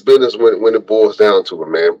 It's just business when it boils down to it,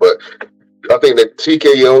 man. But I think that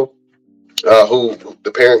TKO, who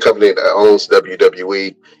the parent company that owns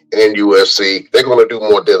WWE and UFC, they're going to do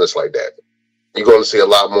more dealings like that. You're going to see a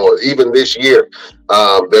lot more. Even this year,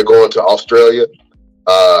 they're going to Australia.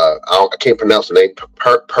 I can't pronounce the name.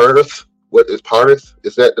 Perth. What is Perth?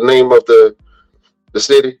 Is that the name of the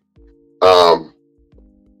city? I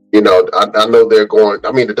know they're going.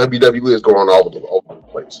 I mean, the WWE is going all over the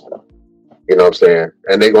place. You know what I'm saying?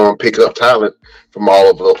 And they're going to pick up talent from all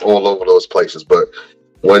over those places. But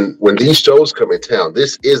when these shows come in town,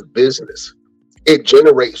 this is business. It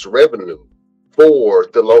generates revenue for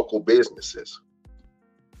the local businesses.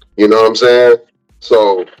 You know what I'm saying?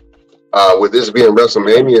 So with this being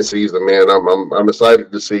WrestleMania season, man, I'm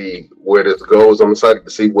excited to see where this goes. I'm excited to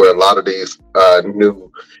see where a lot of these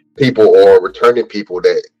new people or returning people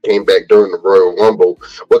that came back during the Royal Rumble,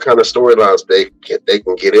 what kind of storylines they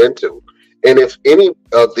can get into. And if any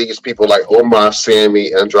of these people like Omar,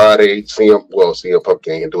 Sammy, Andrade, CM Punk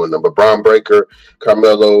ain't doing them, but Braun Breaker,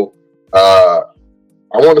 Carmelo, I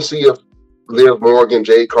want to see if Liv Morgan,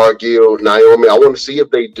 Jade Cargill, Naomi, I want to see if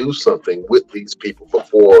they do something with these people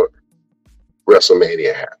before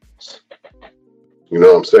WrestleMania happens. You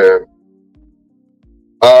know what I'm saying?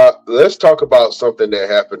 Let's talk about something that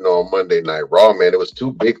happened on Monday Night Raw, man. It was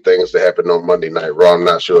two big things that happened on Monday Night Raw. I'm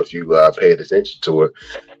not sure if you paid attention to it.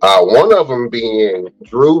 One of them being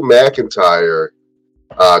Drew McIntyre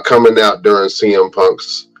coming out during CM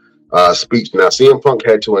Punk's speech. Now, CM Punk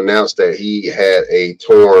had to announce that he had a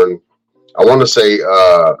torn, I want to say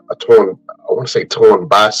torn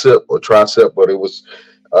bicep or tricep, but it was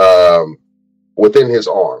within his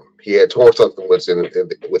arm. He had torn something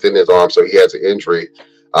within his arm, so he has an injury.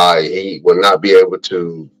 He will not be able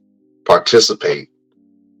to participate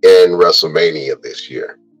in WrestleMania this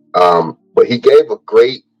year. But he gave a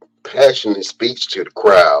great, passionate speech to the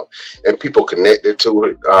crowd, and people connected to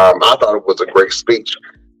it. I thought it was a great speech.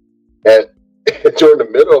 And during the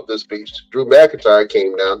middle of the speech, Drew McIntyre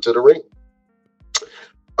came down to the ring.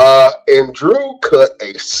 And Drew cut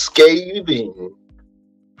a scathing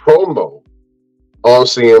promo on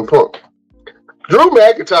CM Punk. Drew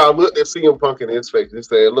McIntyre looked at CM Punk in his face and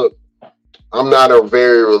said, "Look, I'm not a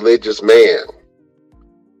very religious man,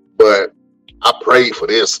 but I prayed for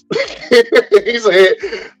this." He said,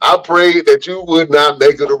 "I prayed that you would not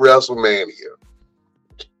make it to WrestleMania."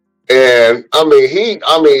 And I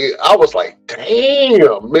was like,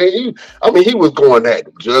 damn, man. He was going at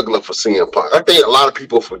the juggler for CM Punk. I think a lot of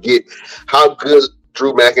people forget how good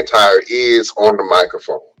Drew McIntyre is on the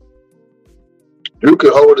microphone. Drew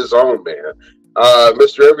could hold his own, man.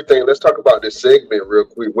 Mr. Everything, let's talk about this segment real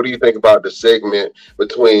quick. What do you think about the segment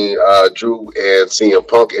between Drew and CM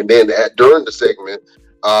Punk? And then during the segment,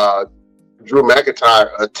 Drew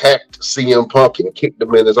McIntyre attacked CM Punk and kicked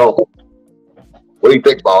him in his arm. What do you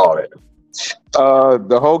think about all that?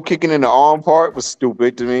 The whole kicking in the arm part was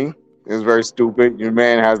stupid to me. It was very stupid. Your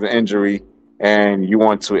man has an injury, and you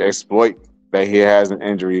want to exploit that he has an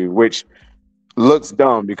injury, which looks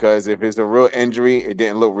dumb because if it's a real injury, it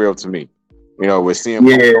didn't look real to me. You know, with seeing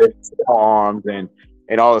arms and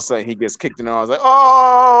all of a sudden he gets kicked in the arms, like,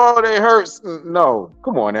 oh, that hurts. No,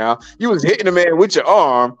 come on now. You was hitting the man with your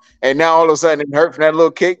arm, and now all of a sudden it hurt from that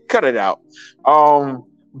little kick. Cut it out.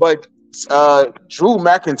 But Drew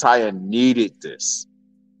McIntyre needed this.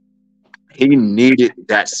 He needed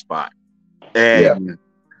that spot. And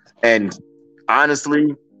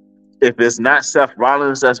honestly, if it's not Seth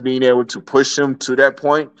Rollins that's being able to push him to that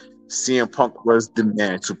point, CM Punk was the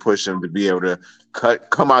man to push him to be able to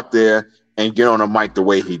come out there and get on a mic the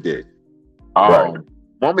way he did. The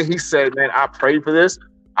moment he said, "Man, I prayed for this,"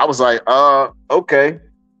 I was like, okay,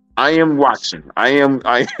 I am watching. I am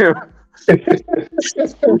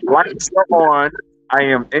lights are on. I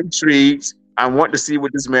am intrigued. I want to see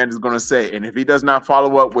what this man is going to say. And if he does not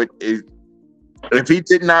follow up if he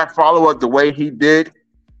did not follow up the way he did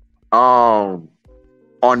on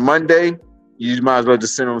Monday, you might as well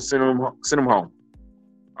just send him home.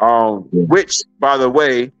 Which, by the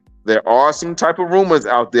way, there are some type of rumors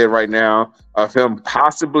out there right now of him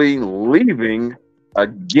possibly leaving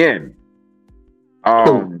again.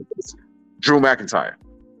 Drew McIntyre.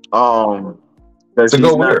 To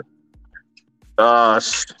go where?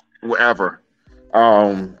 Wherever.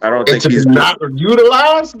 I don't think he's not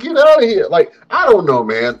utilized. Get out of here! Like, I don't know,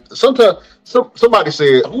 man. Sometimes somebody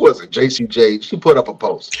said, who was it? JCJ. She put up a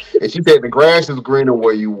post and she said the grass is greener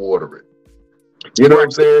where you water it. You know what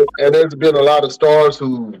I'm saying? And there's been a lot of stars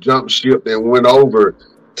who jumped ship and went over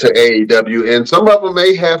to AEW, and some of them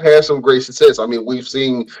may have had some great success. I mean, we've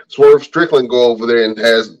seen Swerve Strickland go over there and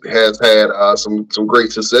has had some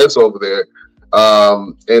great success over there.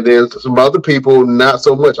 And then some other people, not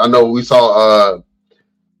so much. I know we saw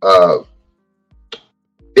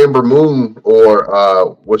Ember Moon,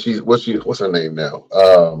 or what's her name now?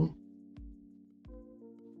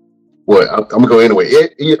 I'm gonna go anyway.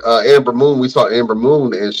 Amber Moon. We saw Amber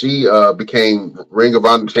Moon, and she became Ring of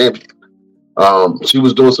Honor champion. She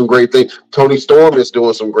was doing some great things. Toni Storm is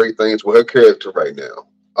doing some great things with her character right now.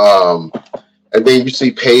 And then you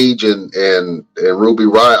see Paige and Ruby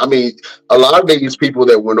Riott. I mean, a lot of these people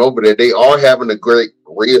that went over there, they are having a great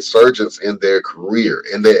resurgence in their career,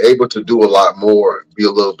 and they're able to do a lot more, be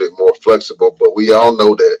a little bit more flexible. But we all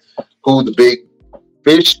know that who the big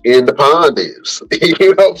fish in the pond is.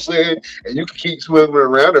 You know what I'm saying? And you can keep swimming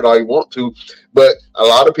around it all you want to. But a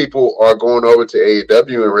lot of people are going over to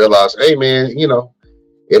AEW and realize, hey, man, you know,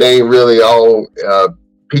 it ain't really all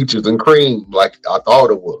peaches and cream like I thought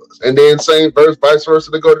it was. And then same vice versa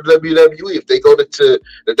to go to WWE. If they go to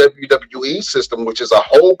the WWE system, which is a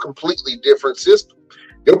whole completely different system,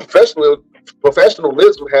 your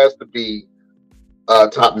professionalism has to be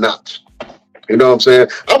top notch. You know what I'm saying?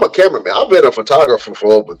 I'm a cameraman. I've been a photographer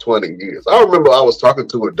for over 20 years. I remember I was talking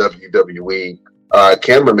to a WWE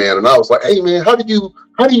cameraman, and I was like, "Hey man, how do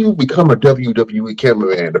you become a WWE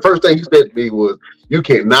cameraman?" The first thing he said to me was, "You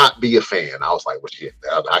cannot be a fan." I was like, "Well, shit,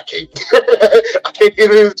 I can't. I can't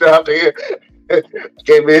get in this job here.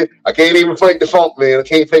 I can't even fake the funk, man. I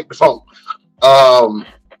can't fake the funk."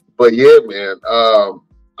 But yeah, man.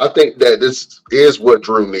 I think that this is what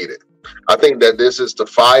Drew needed. I think that this is the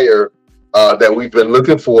fire that we've been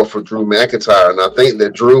looking for Drew McIntyre, and I think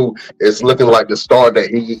that Drew is looking like the star that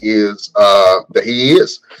he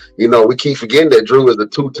is. You know, we keep forgetting that Drew is a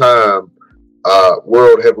two-time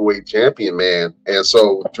world heavyweight champion, man, and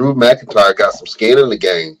so Drew McIntyre got some skin in the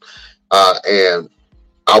game, and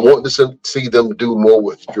I want to see them do more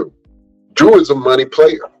with Drew. Drew is a money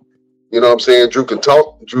player. You know what I'm saying? Drew can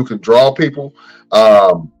talk. Drew can draw people,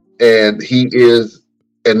 and he is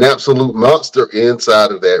an absolute monster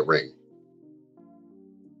inside of that ring.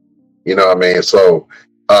 You know what I mean? So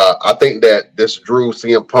I think that this Drew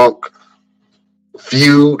CM Punk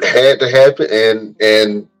feud had to happen.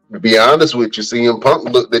 And to be honest with you, CM Punk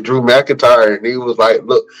looked at Drew McIntyre and he was like,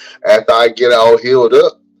 "Look, after I get all healed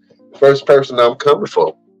up, the first person I'm coming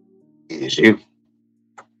for is you."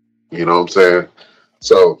 You know what I'm saying?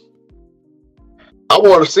 So I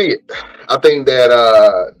want to see it. I think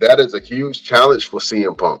that that is a huge challenge for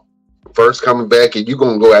CM Punk. First coming back, and you're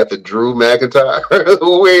going to go after Drew McIntyre,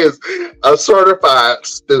 who is a certified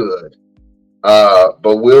stud.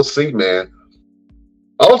 But we'll see, man.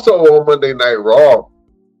 Also on Monday Night Raw,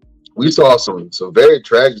 we saw some very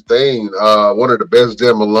tragic things. One of the best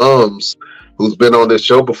damn alums who's been on this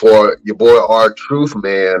show before, your boy R-Truth,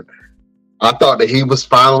 man. I thought that he was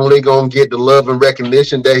finally going to get the love and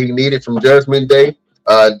recognition that he needed from Judgment Day.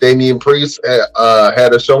 Damian Priest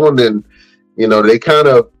had a showing, and, you know, they kind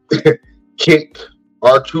of kicked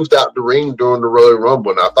R-Truth out the ring during the Royal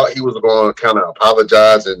Rumble, and I thought he was going to kind of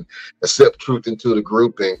apologize and accept Truth into the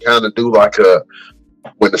group and kind of do like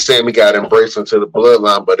when the Sammy got embraced into the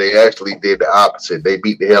bloodline, but they actually did the opposite. They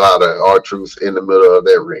beat the hell out of R-Truth in the middle of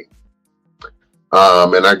that ring.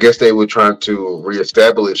 And I guess they were trying to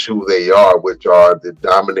reestablish who they are, which are the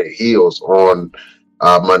dominant heels on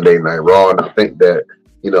Monday Night Raw. And I think that,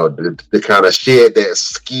 you know, to kind of shed that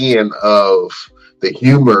skin of the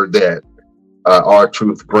humor that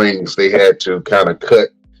R-Truth brings, they had to kind of cut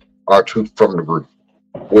R-Truth from the group,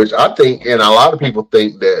 which I think, and a lot of people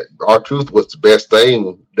think that R-Truth was the best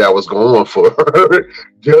thing that was going for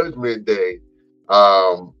Judgment Day.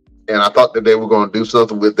 And I thought that they were going to do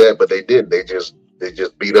something with that, but they didn't. They just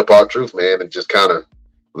beat up R-Truth, man, and just kind of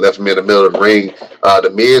left him in the middle of the ring.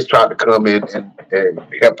 The Miz tried to come in and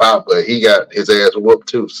help out, but he got his ass whooped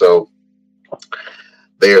too. So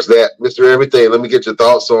there's that. Mr. Everything, let me get your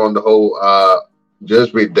thoughts on the whole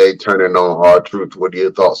Judgment Day turning on R-Truth. What are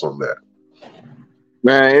your thoughts on that?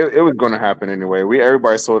 Man, it was going to happen anyway.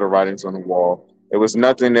 Everybody saw the writings on the wall. It was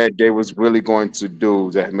nothing that they was really going to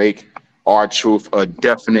do that make R-Truth a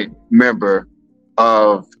definite member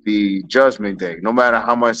of the Judgment Day. No matter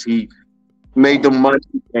how much he made them money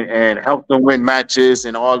and helped them win matches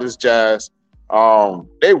and all this jazz,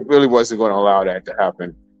 they really wasn't going to allow that to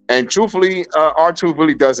happen. And truthfully, R-Truth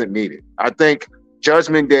really doesn't need it. I think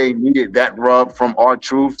Judgment Day needed that rub from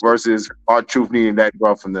R-Truth versus R-Truth needing that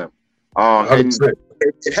rub from them. And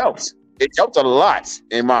it helps. It helped a lot,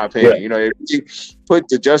 in my opinion. Yeah. You know, it put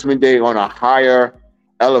the Judgment Day on a higher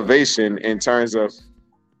elevation in terms of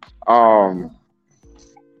hold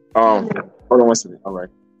on one second. All right.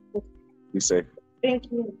 Be safe.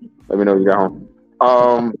 Thank you. Let me know you got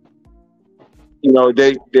home. You know,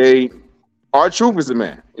 they R-Truth is the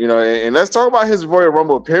man. You know, and let's talk about his Royal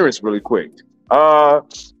Rumble appearance really quick.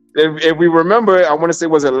 If we remember, I want to say,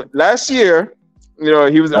 was it last year? You know,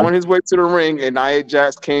 he was on his way to the ring, and Nia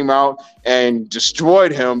Jax came out and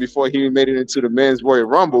destroyed him before he made it into the men's Royal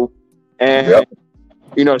Rumble. And,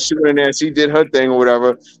 you know, she went in there, she did her thing or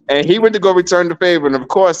whatever, and he went to go return the favor. And, of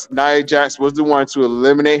course, Nia Jax was the one to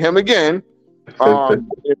eliminate him again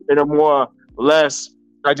in a more or less,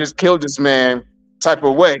 I just killed this man type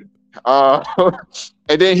of way.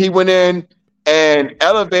 And then he went in and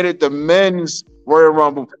elevated the men's Royal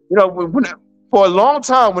Rumble. You know, for a long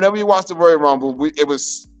time, whenever you watch the Royal Rumble, it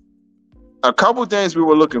was a couple things we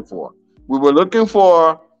were looking for. We were looking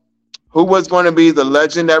for who was going to be the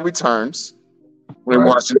legend that returns when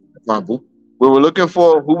watching the Rumble. We were looking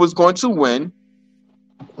for who was going to win.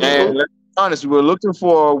 And honest, we were looking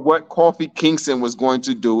for what Kofi Kingston was going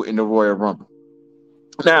to do in the Royal Rumble.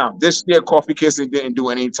 Now, this year, Kofi Kingston didn't do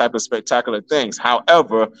any type of spectacular things.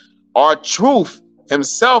 However, R-Truth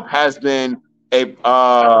himself has been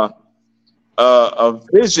a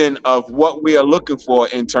vision of what we are looking for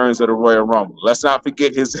in terms of the Royal Rumble. Let's not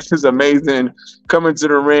forget his amazing coming to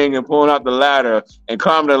the ring and pulling out the ladder and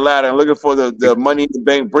climbing the ladder and looking for the Money in the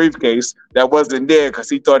Bank briefcase that wasn't there because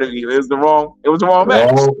he thought it was the wrong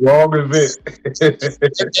match. Wrong event.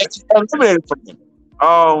 It's eliminated from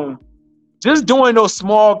him. Just doing those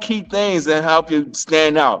small key things that help you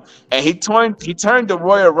stand out. And he turned the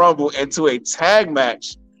Royal Rumble into a tag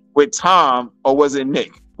match with Tom, or was it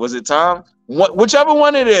Nick? Was it Tom? Whichever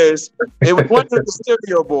one it is, it was one of the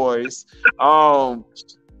Stereo Boys.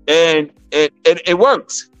 And it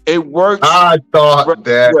worked. It worked. I thought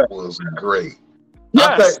that was great. Yes.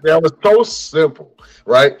 I think that was so simple,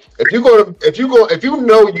 right? If you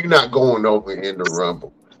know you're not going over in the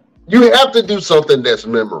Rumble, you have to do something that's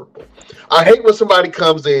memorable. I hate when somebody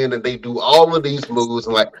comes in and they do all of these moves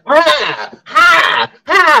and like,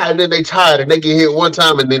 and then they tired and they get hit one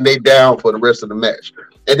time and then they down for the rest of the match.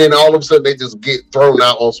 And then all of a sudden they just get thrown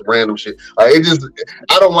out on some random shit. I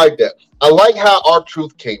don't like that. I like how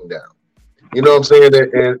R-Truth came down. You know what I'm saying?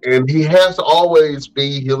 And he has to always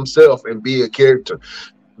be himself and be a character.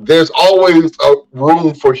 There's always a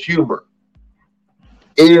room for humor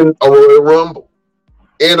in a Royal Rumble,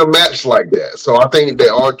 in a match like that. So I think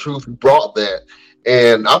that R-Truth brought that,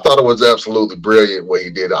 and I thought it was absolutely brilliant what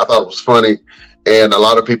he did. I thought it was funny, and a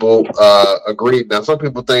lot of people agreed. Now, some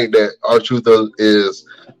people think that R-Truth is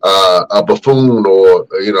a buffoon, or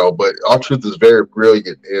but R-Truth is very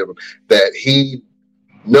brilliant in that he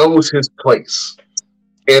knows his place.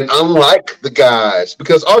 And unlike the guys,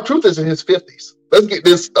 because R-Truth is in his 50s. Let's get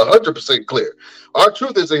this 100% clear.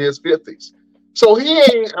 R-Truth is in his 50s. So he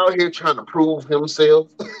ain't out here trying to prove himself,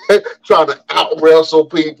 trying to out-wrestle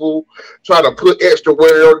people, trying to put extra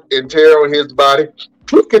wear and tear on his body.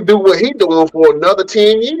 Truth can do what he's doing for another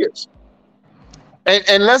 10 years.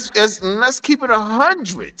 And let's keep it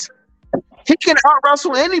 100. He can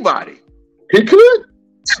out-wrestle anybody. He could.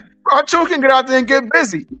 R-Truth can get out there and get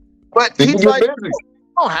busy. But he's like, busy.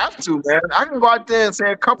 I don't have to, man. I can go out there and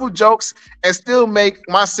say a couple jokes and still make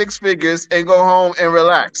my 6 figures and go home and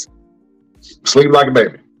relax. Sleep like a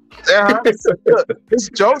baby. His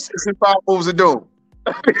jokes is his 5 moves of doom.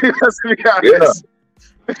 Let's be honest.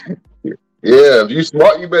 Yeah, if you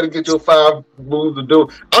smart, you better get your 5 moves of doom.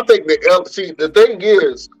 I think the thing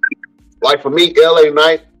is, like for me, LA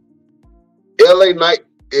Knight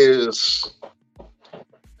is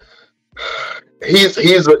he's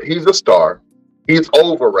a star. He's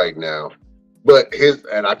over right now. But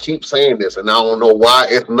and I keep saying this, and I don't know why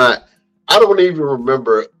it's not. I don't even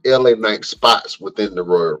remember LA Knight spots within the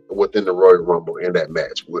Royal Rumble in that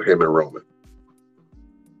match with him and Roman.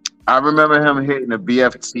 I remember him hitting the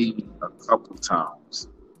BFT a couple times.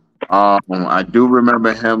 I do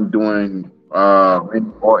remember him doing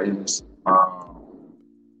Randy Orton's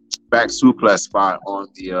back suplex spot on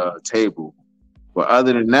the table. But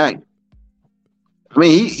other than that, I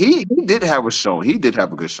mean, he did have a showing. He did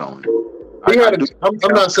have a good showing. I'm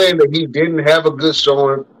not saying that he didn't have a good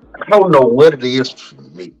showing. I don't know what it is for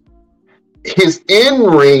me. His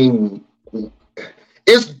in-ring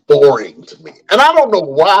is boring to me. And I don't know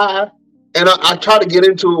why. And I try to get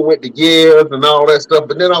into it with the years and all that stuff,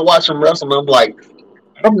 but then I watch him wrestle and I'm like,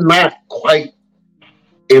 I'm not quite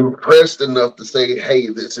impressed enough to say, hey,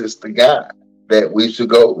 this is the guy that we should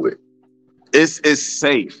go with. It's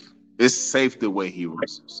safe. It's safe the way he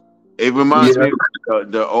wrestles. It reminds me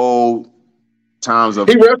of the old times of...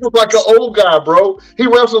 He wrestles like an old guy, bro. He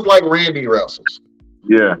wrestles like Randy wrestles.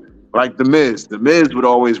 Yeah. Like The Miz. The Miz would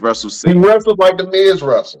always wrestle safe. He wrestles like The Miz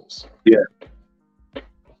wrestles. Yeah.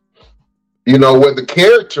 Where the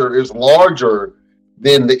character is larger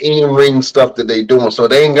than the in-ring stuff that they doing. So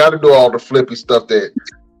they ain't got to do all the flippy stuff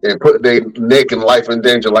and put their neck and life in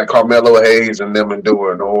danger like Carmelo Hayes and them are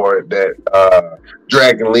doing, or that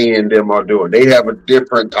Dragon Lee and them are doing. They have a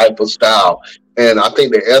different type of style. And I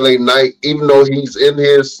think the LA Knight, even though he's in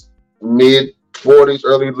his mid-40s,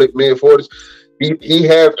 early mid-40s, he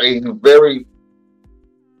has a very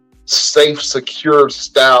safe, secure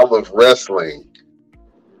style of wrestling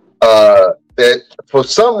that for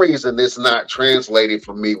some reason it's not translating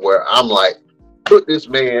for me, where I'm like, put this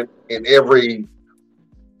man in every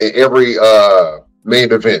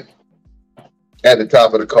main event at the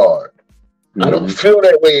top of the card. Mm-hmm. I don't feel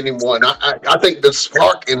that way anymore. And I think the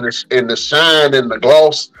spark and the shine and the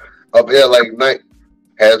gloss of LA Knight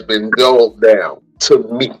has been dulled down to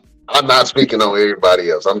me. I'm not speaking on everybody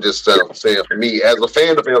else. I'm just saying for me as a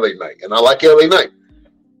fan of LA Knight, and I like LA Knight.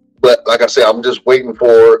 But like I said, I'm just waiting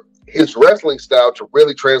for his wrestling style to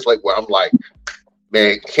really translate where I'm like,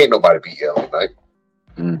 man, can't nobody beat LA Knight.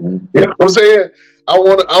 Mm-hmm. You know what I'm saying? I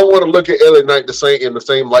want to look at LA Knight in the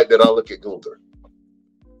same light that I look at Gunther.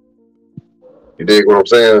 You dig what I'm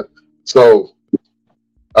saying? So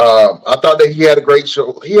I thought that he had a great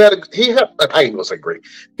show. He had I ain't gonna say great.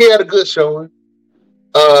 He had a good showing.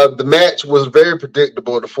 The match was very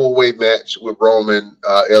predictable. The 4-way match with Roman,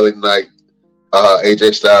 LA Knight,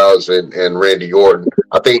 AJ Styles, and Randy Orton.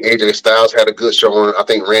 I think AJ Styles had a good showing. I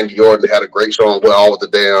think Randy Orton had a great showing with all of the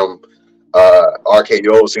damn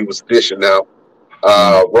RKOs he was dishing out.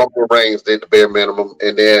 Roman Reigns did the bare minimum,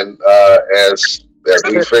 and then as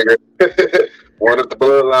we figured, one of the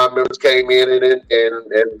Bloodline members came in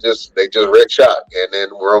and just wrecked shop, and then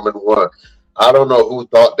Roman won. I don't know who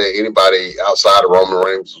thought that anybody outside of Roman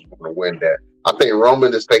Reigns was going to win that. I think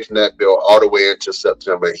Roman is taking that belt all the way into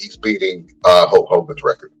September. He's beating Hulk Hogan's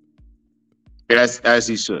record. As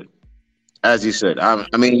he should. As he should. I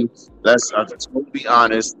mean, let's be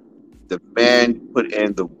honest. The man put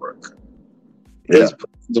in the work. He's put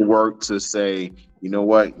in the work to say, you know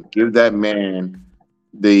what? Give that man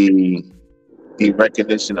the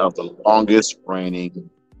recognition of the longest reigning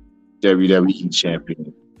WWE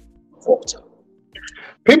champion of all time.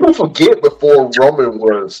 People forget before Roman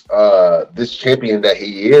was this champion that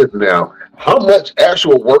he is now, how much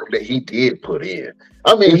actual work that he did put in.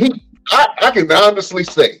 I mean, I can honestly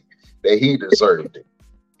say that he deserved it.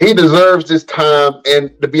 He deserves this time.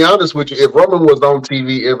 And to be honest with you, if Roman was on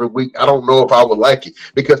TV every week, I don't know if I would like it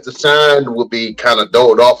because the shine would be kind of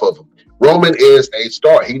doled off of him. Roman is a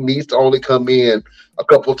star. He needs to only come in a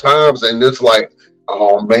couple times, and it's like,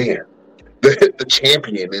 oh man, the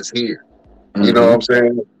champion is here. Mm-hmm. You know what I'm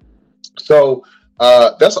saying? So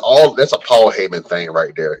that's a Paul Heyman thing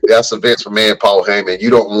right there. That's a Vince McMahon, Paul Heyman. You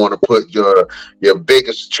don't want to put your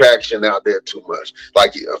biggest attraction out there too much.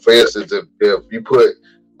 Like, for instance, if you put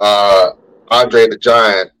Andre the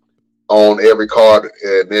Giant on every card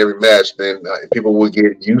and every match, then people will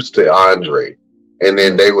get used to Andre. And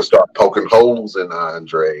then they will start poking holes in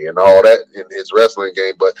Andre and all that in his wrestling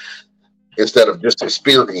game. But instead of just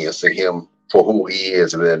experiencing him for who he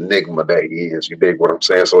is and the enigma that he is, you dig what I'm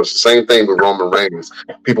saying? So it's the same thing with Roman Reigns.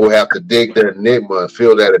 People have to dig the enigma and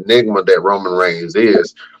feel that enigma that Roman Reigns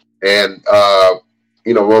is. And,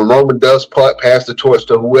 when Roman does pass the torch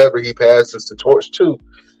to whoever he passes the torch to,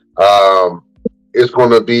 it's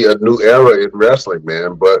going to be a new era in wrestling,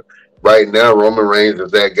 man. But right now, Roman Reigns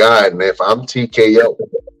is that guy. And if I'm TKO,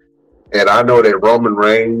 and I know that Roman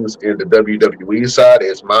Reigns in the WWE side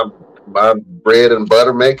is my bread and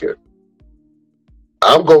butter maker,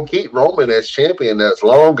 I'm going to keep Roman as champion as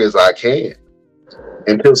long as I can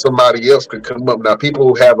until somebody else could come up. Now,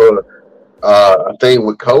 people have a thing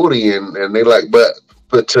with Cody, and they like, but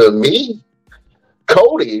to me,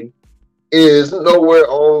 Cody is nowhere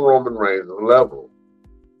on Roman Reigns' level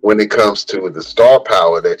when it comes to the star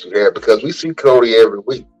power that you have, because we see Cody every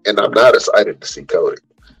week, and I'm not excited to see Cody.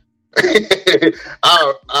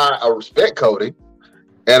 I respect Cody,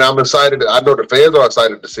 and I'm excited. I know the fans are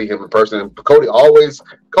excited to see him in person. Cody is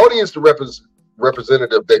the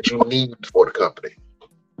representative that you need for the company.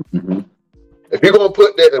 Mm-hmm. If you're gonna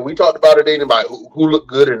put that, and we talked about it, anybody who looked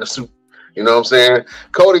good in the suit, you know what I'm saying?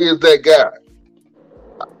 Cody is that guy.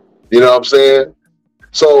 You know what I'm saying?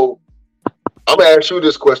 So I'm gonna ask you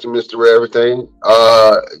this question, Mr. Everything.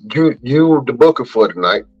 You the booker for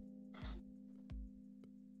tonight.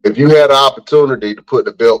 If you had an opportunity to put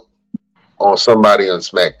the belt on somebody on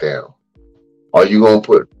SmackDown, are you gonna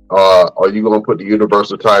put the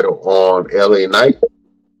Universal title on LA Knight,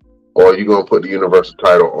 or are you gonna put the Universal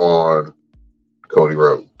title on Cody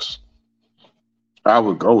Rhodes? I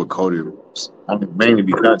would go with Cody Rhodes. I mean, mainly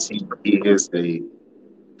because he is the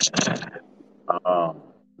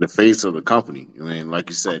face of the company. I mean, like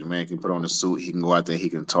you said, the man can put on a suit. He can go out there. He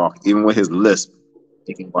can talk. Even with his lisp,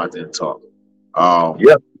 he can go out there and talk. LA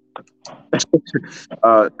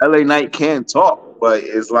Knight can talk, but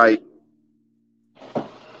it's like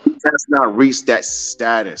he has not reached that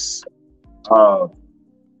status. I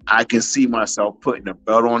can see myself putting a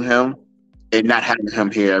belt on him and not having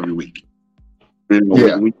him here every week.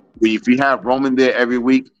 If you have Roman there every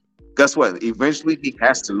week, guess what? Eventually, he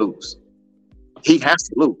has to lose. He has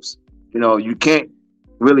to lose. You can't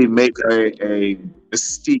really make a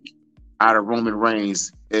mystique out of Roman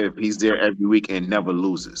Reigns if he's there every week and never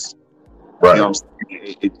loses. Right.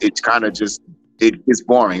 It's kind of just it's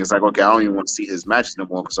boring. It's like, okay, I don't even want to see his matches no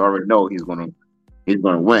more because I already know he's gonna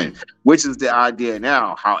win, which is the idea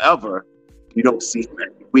now. However, You don't see him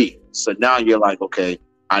every week. So now you're like, okay,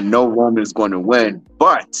 I know Roman is going to win,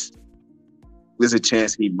 but there's a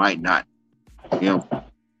chance he might not.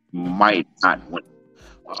 Might not win.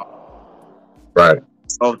 Right.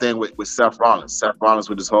 Whole thing with Seth Rollins. Seth Rollins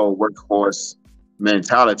with his whole workhorse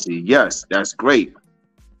mentality. Yes, that's great.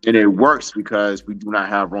 And it works because we do not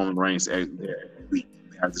have Roman Reigns every week.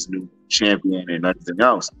 We have this new champion and everything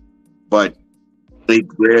else. But they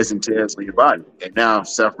wears and tears on your body. And now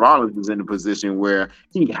Seth Rollins is in a position where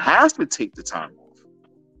he has to take the time off.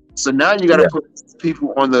 So now you got to put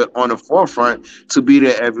people on the forefront to be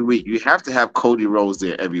there every week. You have to have Cody Rhodes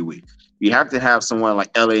there every week. You have to have someone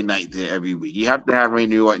like LA Knight there every week. You have to have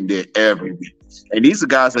Randy Orton there every week. And these are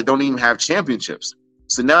guys that don't even have championships.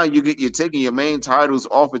 So now you're taking your main titles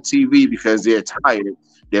off of TV because they're tired,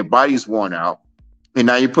 their body's worn out. And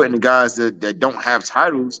now you're putting the guys that don't have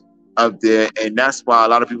titles up there. And that's why a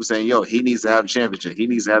lot of people saying, yo, he needs to have a championship. He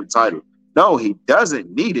needs to have a title. No, he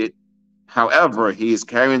doesn't need it. However, he is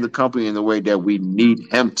carrying the company in the way that we need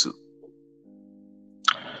him to.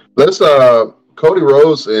 Let's Cody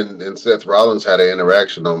Rhodes and Seth Rollins had an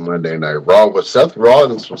interaction on Monday Night Raw, but Seth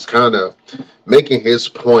Rollins was kind of making his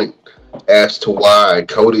point as to why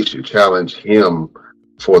Cody should challenge him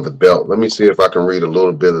for the belt. Let me see if I can read a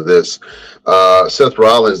little bit of this. Seth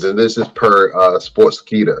Rollins, and this is per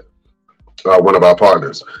Sportskeeda, one of our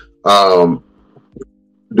partners.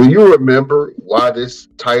 Do you remember why this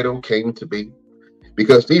title came to be?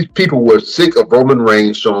 Because these people were sick of Roman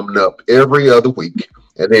Reigns showing up every other week,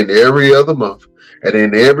 and then every other month, and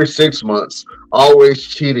then every 6 months, always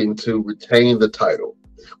cheating to retain the title.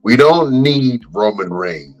 We don't need Roman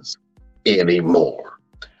Reigns anymore.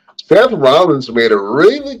 Seth Rollins made a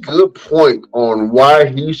really good point on why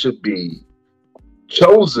he should be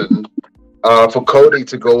chosen for Cody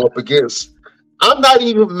to go up against. I'm not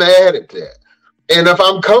even mad at that. And if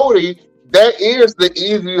I'm Cody, that is the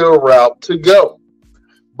easier route to go.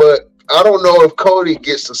 But I don't know if Cody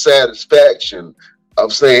gets the satisfaction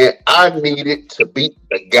of saying, I needed to beat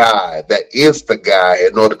the guy that is the guy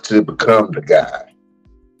in order to become the guy.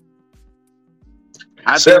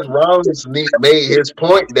 Seth Rollins made his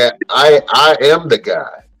point that I am the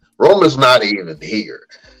guy. Roman's not even here.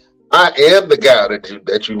 I am the guy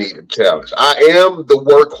that you need to challenge. I am the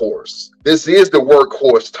workhorse. This is the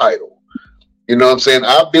workhorse title. You know what I'm saying?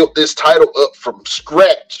 I built this title up from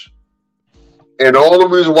scratch. And the only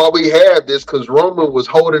reason why we had this because Roman was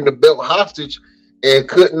holding the belt hostage and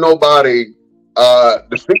couldn't nobody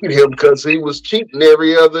defeat him because he was cheating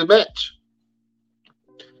every other match.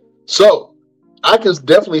 So I can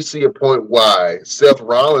definitely see a point why Seth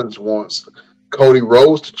Rollins wants Cody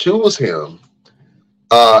Rhodes to choose him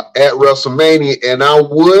at WrestleMania, and I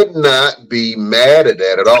would not be mad at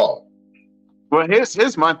that at all. Well,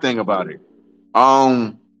 here's my thing about it.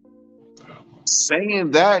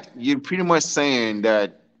 Saying that, you're pretty much saying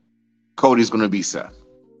that Cody's going to be Seth.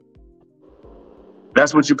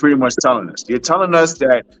 That's what you're pretty much telling us. You're telling us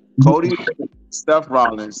that Cody, Seth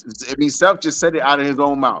Rollins, I mean, Seth just said it out of his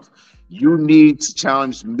own mouth. You need to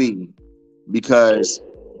challenge me because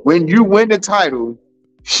when you win the title,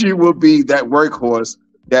 you will be that workhorse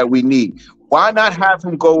that we need. Why not have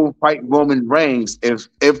him go fight Roman Reigns if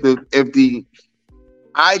the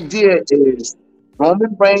idea is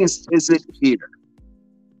Roman Reigns isn't here?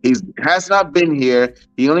 He has not been here.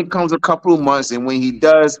 He only comes a couple of months, and when he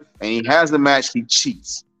does, and he has the match, he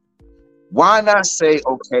cheats. Why not say,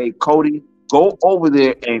 okay, Cody, go over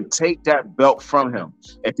there and take that belt from him.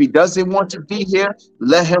 If he doesn't want to be here,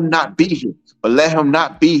 let him not be here. But let him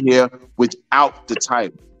not be here without the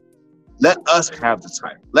title. Let us have the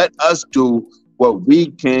title. Let us do what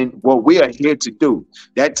we are here to do.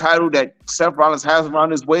 That title that Seth Rollins has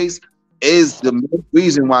around his waist is the main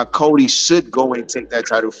reason why Cody should go and take that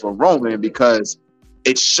title from Roman, because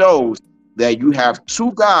it shows that you have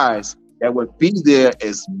two guys that would be there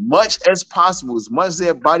as much as possible, as much as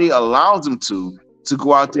their body allows them to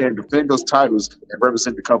go out there and defend those titles and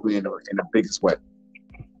represent the company in the biggest way.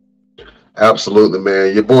 Absolutely,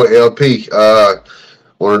 man. Your boy LP,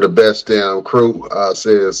 one of the best damn crew,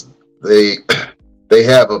 says they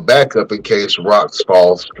have a backup in case Rocks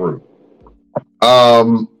falls through.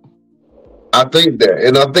 I think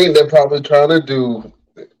they're probably trying to do.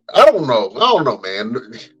 I don't know,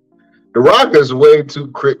 man. The Rock is way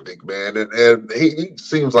too cryptic, man, and he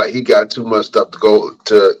seems like he got too much stuff going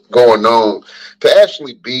on to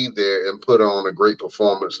actually be there and put on a great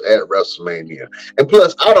performance at WrestleMania. And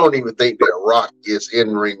plus, I don't even think that Rock is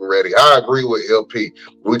in ring ready. I agree with LP.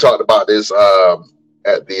 We talked about this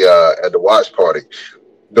at the watch party.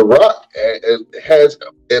 The Rock has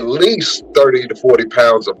at least 30 to 40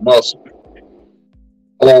 pounds of muscle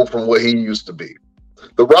on from what he used to be.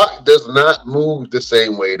 The Rock does not move the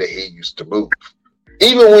same way that he used to move.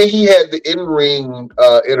 Even when he had the in-ring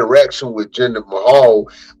interaction with Jinder Mahal,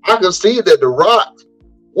 I could see that The Rock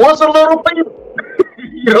was a little bit,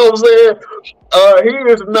 you know what I'm saying?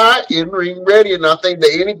 He is not in-ring ready, and I think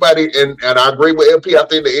that anybody, and I agree with LP, I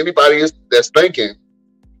think that anybody that's thinking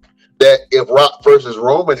that if Rock versus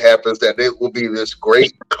Roman happens, that it will be this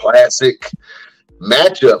great classic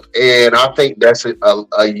matchup, and I think that's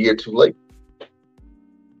a year too late.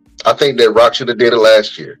 I think that Rock should have did it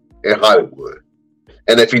last year in Hollywood.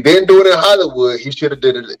 And if he didn't do it in Hollywood, he should have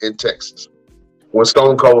did it in Texas. When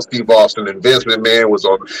Stone Cold Steve Austin and Vince McMahon was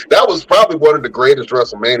on. That was probably one of the greatest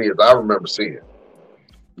WrestleManias I remember seeing.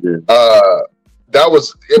 Yeah. That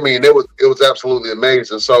was, I mean, it was absolutely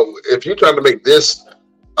amazing. So if you're trying to make this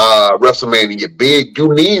WrestleMania big,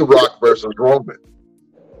 you need Rock versus Roman.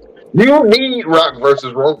 You need Rock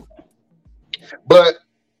versus Roman. But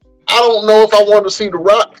I don't know if I want to see The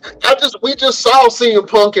Rock. We just saw CM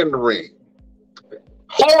Punk in the ring.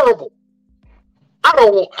 Horrible. I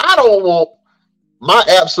don't want my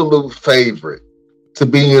absolute favorite to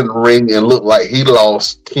be in the ring and look like he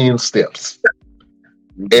lost 10 steps.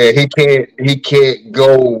 And he can't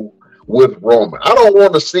go with Roman. I don't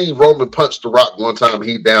want to see Roman punch The Rock one time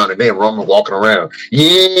he's down and then Roman walking around.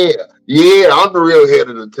 Yeah, I'm the real head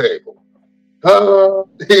of the table.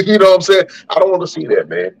 You know what I'm saying? I don't want to see that,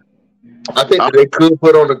 man. I think that they could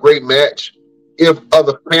put on a great match if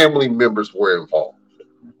other family members were involved.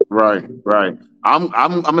 Right. I'm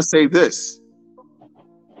gonna say this: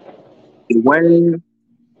 Dwayne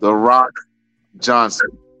 "The Rock" Johnson.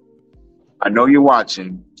 I know you're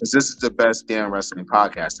watching because this is the best damn wrestling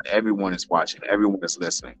podcast. Everyone is watching. Everyone is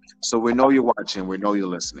listening. So we know you're watching. We know you're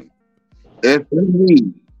listening. If you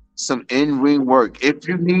need some in-ring work, if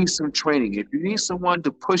you need some training, if you need someone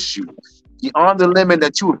to push you beyond the limit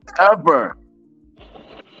that you have ever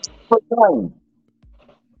put on,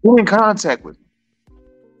 get in contact with me.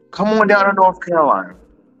 Come on down to North Carolina.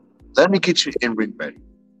 Let me get you in-ring ready.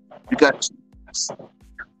 You got 2 months.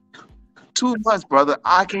 2 months, brother.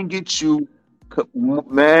 I can get you,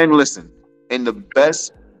 man, listen, in the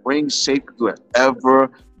best ring shape you have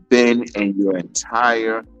ever been in your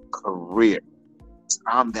entire career.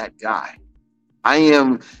 I'm that guy. I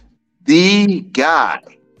am the guy.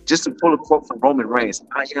 Just to pull a quote from Roman Reigns,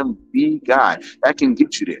 I am the guy that can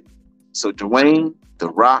get you there. So Dwayne "The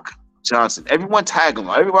Rock" Johnson. Everyone tag him.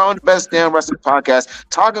 Everyone on the Best Damn Wrestling Podcast.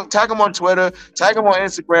 Tag him on Twitter. Tag him on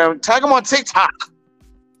Instagram. Tag him on TikTok.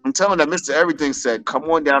 I'm telling that Mr. Everything said, come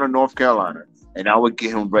on down to North Carolina, and I would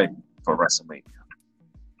get him ready for WrestleMania.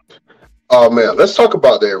 Oh, man, let's talk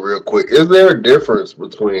about that real quick. Is there a difference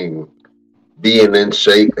between being in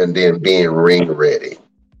shape and then being ring ready?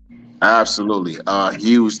 Absolutely.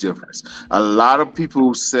 Huge difference. A lot of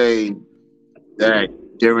people say that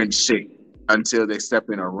they're in shape until they step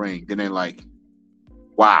in a ring. Then they're like,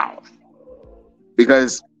 wow.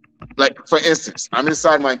 Because, like, for instance, I'm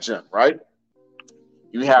inside my gym, right?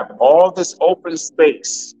 You have all this open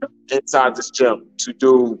space inside this gym to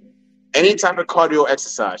do any type of cardio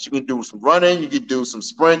exercise. You can do some running, you can do some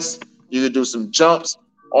sprints, you can do some jumps,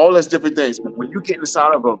 all those different things. But when you get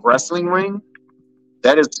inside of a wrestling ring,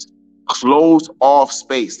 that is closed off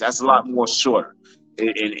space. That's a lot more shorter. And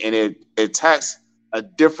it attacks a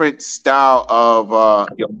different style of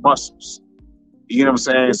your muscles. You know what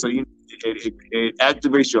I'm saying? So it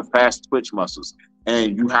activates your fast twitch muscles.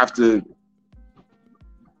 And you have to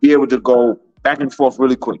be able to go back and forth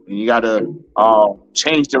really quick. And you got to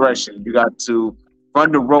change direction. You got to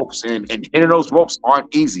run the ropes. And hitting those ropes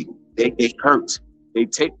aren't easy. They hurt. They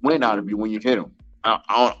take wind out of you when you hit them.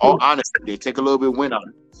 All honesty, they take a little bit of wind out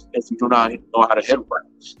of you if you do not know how to hit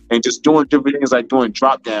right. And just doing different things like doing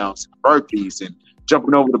drop downs, burpees, and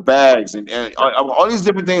jumping over the bags, and all these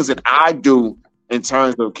different things that I do in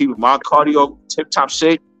terms of keeping my cardio tip-top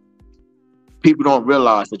shape. People don't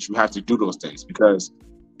realize that you have to do those things because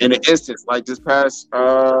in an instance, like this past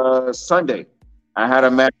Sunday, I had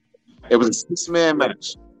a match. It was a 6-man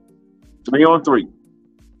match, 3-on-3.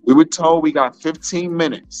 We were told we got 15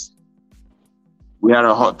 minutes. We had a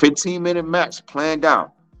 15-minute match planned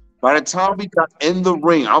out. By the time we got in the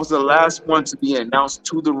ring, I was the last one to be announced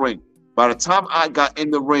to the ring. By the time I got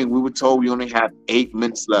in the ring, we were told we only had 8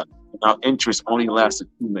 minutes left. And our interest only lasted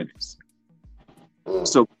 2 minutes.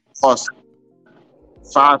 So it cost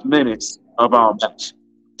 5 minutes of our match,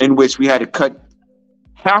 in which we had to cut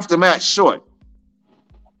half the match short.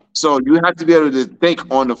 So you have to be able to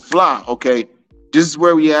think on the fly, okay, this is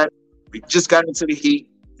where we at. We just got into the heat.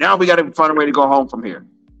 Now we got to find a way to go home from here.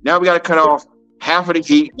 Now we got to cut off half of the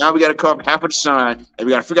heat. Now we got to cover half of the shine, and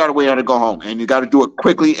we got to figure out a way how to go home. And you got to do it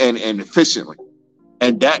quickly and efficiently.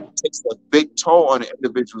 And that takes a big toll on the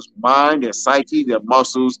individual's mind, their psyche, their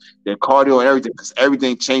muscles, their cardio, and everything, because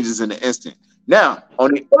everything changes in an instant. Now,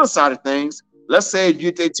 on the other side of things, let's say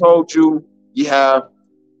they told you you have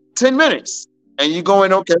 10 minutes, and you go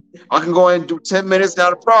in, okay, I can go in and do 10 minutes,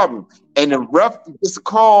 not a problem. And the ref gets a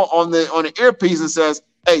call on the earpiece and says,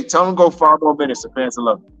 hey, tell them to go 5 more minutes if fans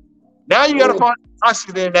 11. Now you got to find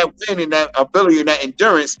oxygen, that win, and that ability, and that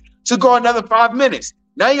endurance to go another 5 minutes.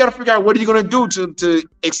 Now you got to figure out what are you going to do to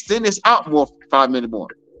extend this out more, 5 minutes more.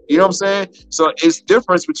 You know what I'm saying? So it's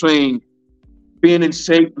difference between being in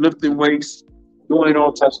shape, lifting weights, doing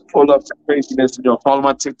all types of pull-ups and craziness. You know, follow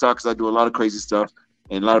my TikTok because I do a lot of crazy stuff,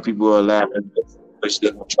 and a lot of people are laughing. Wish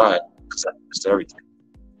they won't try it because I missed everything,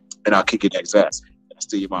 and I'll kick your next ass. That's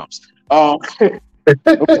still your mom's.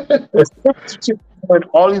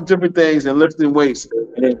 All these different things and lifting weights,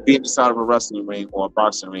 and then being inside of a wrestling ring or a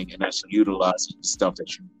boxing ring, and actually utilizing the stuff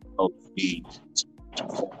that you need.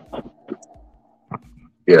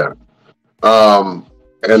 Yeah.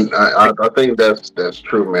 And I think that's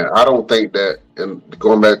true, man. I don't think that, and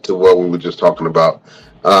going back to what we were just talking about,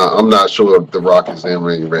 I'm not sure if The Rock is in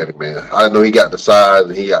ring ready, man. I know he got the size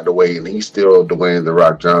and he got the weight, and he's still Dwayne The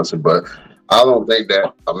Rock Johnson, but I don't think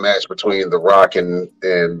that a match between The Rock and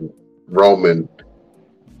Roman,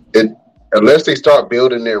 unless they start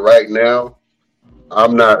building it right now,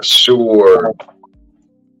 I'm not sure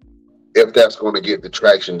if that's going to get the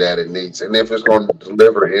traction that it needs, and if it's going to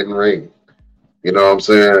deliver in ring. You know what I'm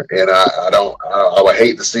saying? And I would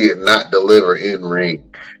hate to see it not deliver in ring.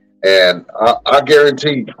 And I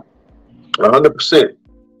guarantee 100%,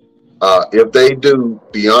 if they do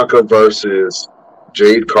Bianca versus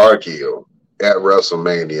Jade Cargill at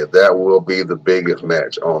WrestleMania, that will be the biggest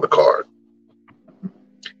match on the card.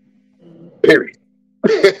 Period.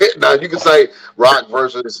 Now you can say Rock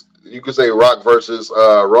versus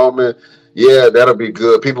Roman. Yeah, that'll be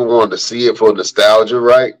good. People want to see it for nostalgia,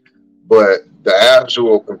 right? But the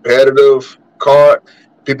actual competitive card,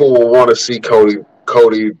 people will want to see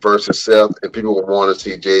Cody versus Seth, and people will want to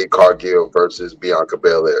see Jade Cargill versus Bianca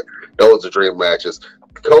Belair. Those are dream matches.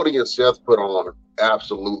 Cody and Seth put on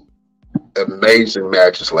absolute amazing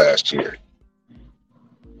matches last year.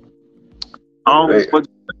 But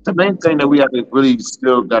the main thing that we have to really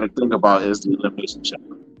still got to think about is the Elimination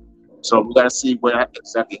Chamber. So we got to see what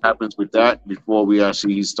exactly happens with that before we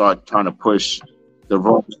actually start trying to push the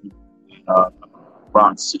Roman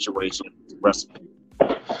Rock situation.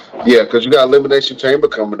 Yeah, because you got Elimination Chamber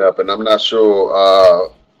coming up, and I'm not sure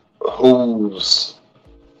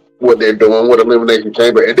what they're doing with Elimination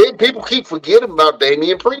Chamber, and then people keep forgetting about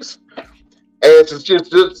Damian Priest. And it's just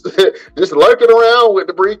lurking around with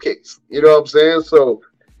the briefcase. You know what I'm saying? So,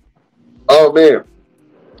 oh man,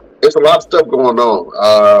 it's a lot of stuff going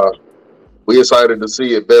on. We excited to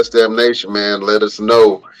see it. Best Damn Nation, man. Let us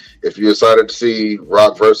know if you're excited to see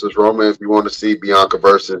Rock versus Roman, if you want to see Bianca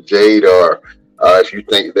versus Jade, or if you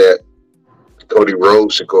think that Cody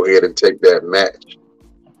Rhodes should go ahead and take that match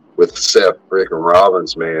with Seth freaking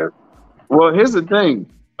Rollins, man. Well, here's the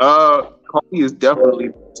thing. Cody is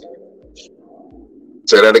definitely...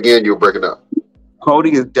 Say that again, you're breaking up.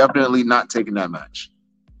 Cody is definitely not taking that match.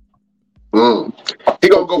 He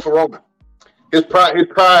gonna go for Roman. His pride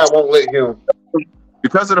won't let him.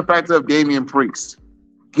 Because of the factor of Damian Priest.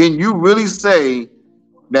 Can you really say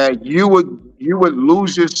that you would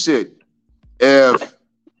lose your shit if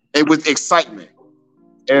it was excitement?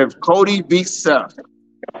 If Cody beats Seth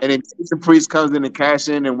and then Damian Priest comes in and cash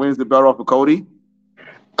in and wins the belt off of Cody?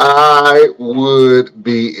 I would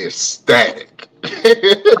be ecstatic.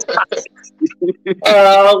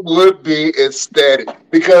 I would be ecstatic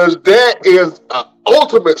because that is an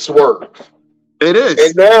ultimate swerve. It is.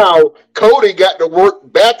 And now Cody got to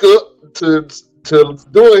work back up to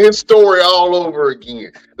doing his story all over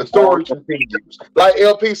again. The story continues. Like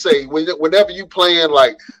LP say, whenever you playing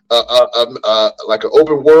like an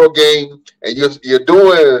open world game and you're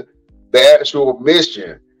doing the actual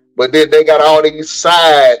mission, but then they got all these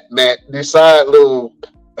side little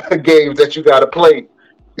games that you got to play,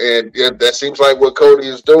 and that seems like what Cody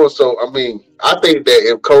is doing. So I mean, I think that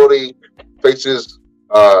if Cody faces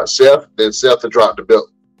Seth, then Seth will drop the belt.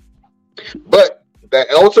 But the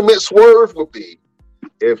ultimate swerve would be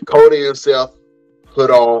if Cody and Seth put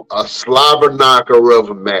on a slobber knocker of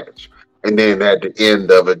a match, and then at the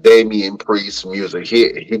end of it, Damian Priest music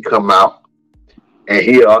hit, he come out and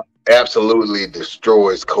he absolutely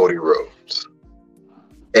destroys Cody Rhodes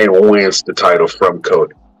and wins the title from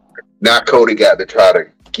Cody. Now Cody got to try to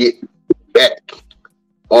get back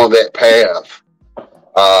on that path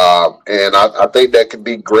And I think that could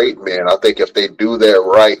be great, man. I think if they do that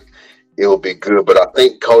right, it'll be good. But I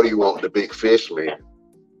think Cody wants the big fish, man.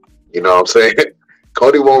 You know what I'm saying?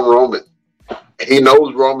 Cody won't Roman. He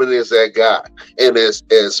knows Roman is that guy. And as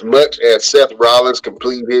much as Seth Rollins can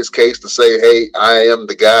plead his case to say, hey, I am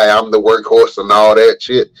the guy, I'm the workhorse and all that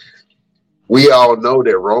shit, we all know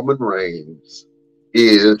that Roman Reigns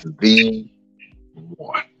is the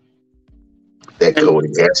one that Cody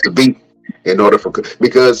has to beat in order for,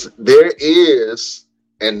 because there is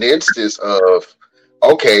an instance of,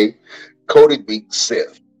 okay, Cody beat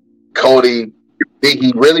Seth. Cody, did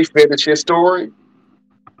he really finish his story?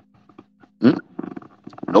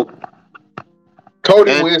 Nope.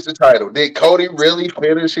 Cody wins the title. Did Cody really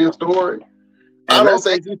finish his story? I don't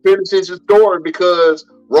think he finishes his story because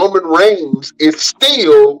Roman Reigns is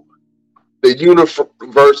still the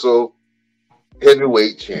Universal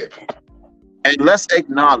Heavyweight Champion. And let's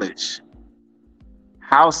acknowledge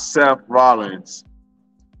how Seth Rollins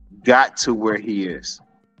got to where he is.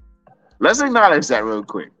 Let's acknowledge that real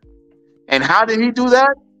quick. And how did he do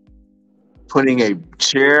that? Putting a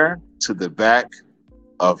chair to the back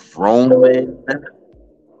of Roman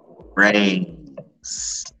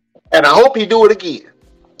Reigns. And I hope he do it again.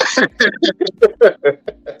 But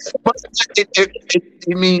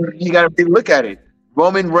I mean, you got to look at it.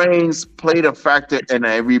 Roman Reigns played a factor in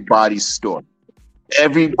everybody's story.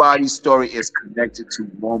 Everybody's story is connected to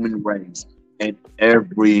Roman Reigns in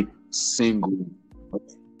every single way.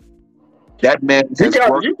 That man You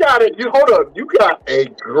got it. You hold up. You got a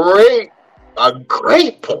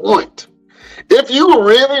great point. If you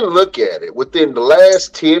really look at it, within the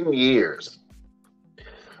last 10 years,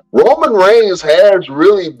 Roman Reigns has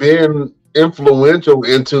really been influential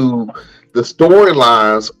into the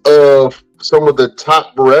storylines of some of the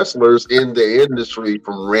top wrestlers in the industry,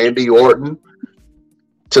 from Randy Orton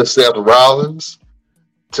to Seth Rollins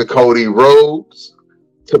to Cody Rhodes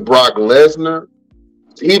to Brock Lesnar,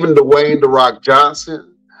 even Dwayne "The Rock"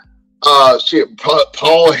 Johnson, Paul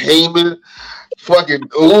Heyman, fucking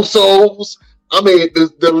Usos. I mean,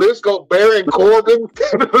 the list goes, Baron Corbin,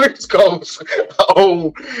 the list goes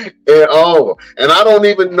on and on. And I don't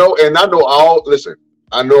even know, and I know all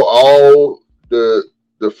the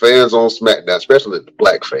fans on SmackDown, especially the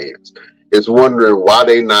black fans, is wondering why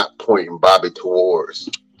they not pointing Bobby towards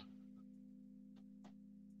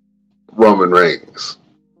Roman Reigns.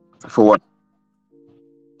 For what?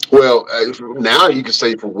 Well, now you can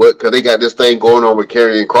say for what, because they got this thing going on with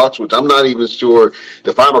Karrion Kross, which I'm not even sure,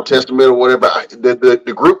 the Final Testament or whatever.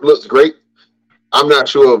 The group looks great. I'm not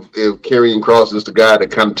sure if Karrion Kross is the guy to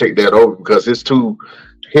kind of take that over, because his two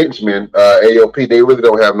henchmen, AOP, they really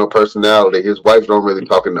don't have no personality. His wife don't really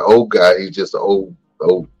talking to old guy. He's just an old.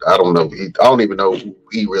 I don't know. I don't even know who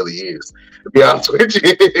he really is, to be honest with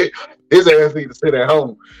you. His ass need to sit at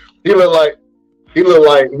home. He look like he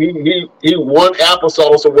one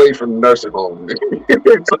applesauce away from the nursing home.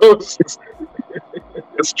 So it's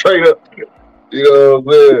straight up, you know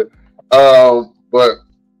what I'm saying?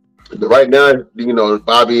 But right now, you know,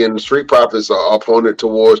 Bobby and the Street Profits are pointed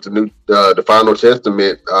towards the Final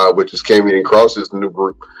Testament, which is Karrion Kross's new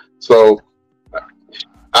group. So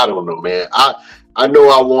I don't know, man. I know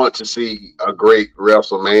I want to see a great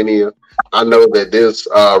WrestleMania. I know that this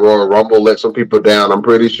Royal Rumble let some people down. I'm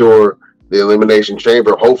pretty sure the Elimination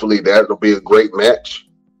Chamber, hopefully that'll be a great match.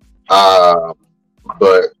 But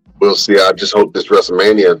we'll see. I just hope this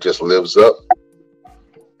WrestleMania just lives up.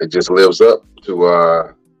 It just lives up to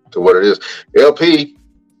what it is. LP,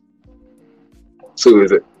 so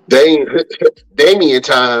is it Damien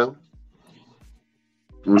time?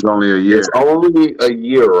 It was only a year. It's only a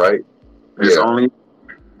year, right? It's only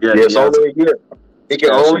it's only a year. He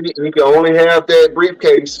can only have that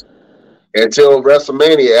briefcase until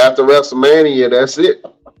WrestleMania. After WrestleMania, that's it.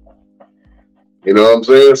 You know what I'm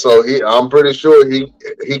saying? So I'm pretty sure he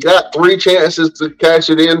got 3 chances to cash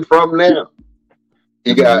it in from now.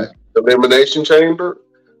 He got Elimination Chamber.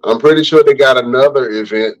 I'm pretty sure they got another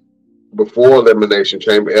event before Elimination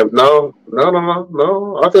Chamber. No.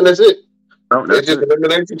 I think that's it. No, it's just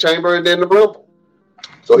Elimination Chamber and then the Rumble.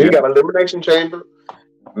 So he got Elimination Chamber.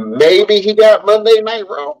 Maybe he got Monday Night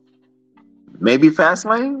Raw. Maybe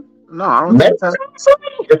Fastlane? No, I don't think Fastlane.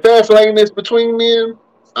 If Fastlane is between them,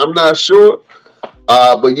 I'm not sure.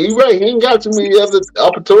 But you're right. He ain't got too many other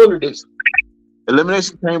opportunities.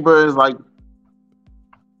 Elimination Chamber is like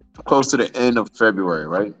close to the end of February,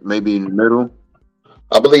 right? Maybe in the middle.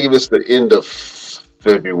 I believe it's the end of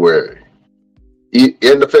February.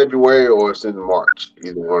 End of February, or it's in March.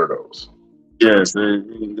 Either one of those. Yes, it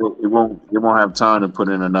won't have time to put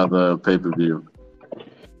in another pay-per-view.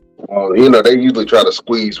 They usually try to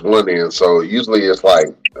squeeze one in, so usually it's like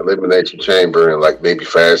Elimination Chamber and like maybe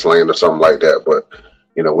Fastlane or something like that. But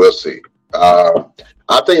we'll see.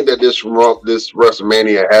 I think that this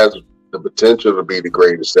WrestleMania has the potential to be the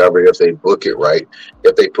greatest ever if they book it right,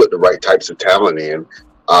 if they put the right types of talent in,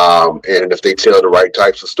 and if they tell the right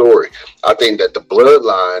types of story. I think that the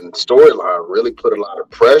Bloodline storyline really put a lot of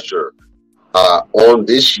pressure on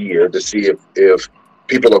this year to see if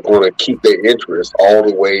people are going to keep their interest all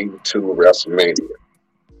the way to WrestleMania.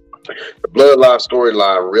 The Bloodline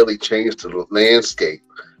storyline really changed the landscape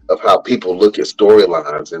of how people look at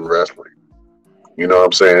storylines in wrestling. You know what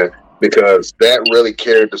I'm saying? Because that really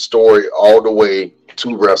carried the story all the way to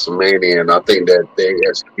WrestleMania, and I think that they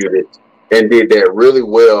executed and did that really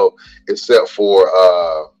well, except for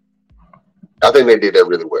I think they did that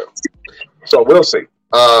really well. So we'll see.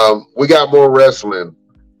 We got more wrestling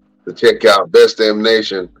to check out. Best Damn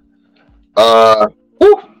Nation. Mr.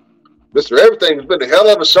 Everything has been a hell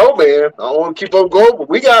of a show, man. I don't want to keep on going, but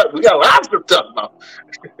we got lots to talk about.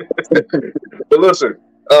 But listen,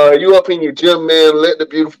 you up in your gym, man. Let the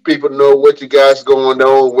beautiful people know what you guys going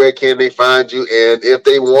on. Where can they find you? And if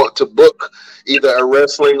they want to book either a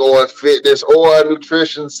wrestling or a fitness or a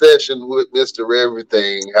nutrition session with Mr.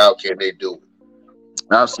 Everything, how can they do it?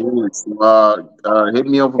 Absolutely. So, hit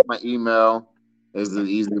me up with my email. Is the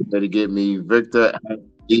easiest way to get me. Victor at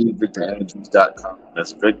thevictorandrews.com.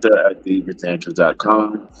 That's Victor at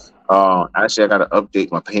thevictorandrews.com. Actually, I got to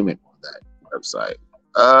update my payment on that website.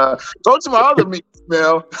 Go to my other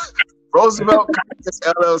email, Roosevelt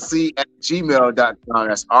LLC at gmail.com.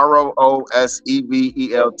 That's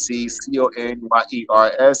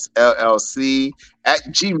ROOSEVELTCONYERS LLC at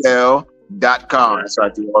gmail.com. That's why I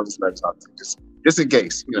do all this laptop thing. Just in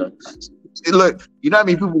case, Look, you know how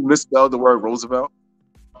many people misspell the word Roosevelt?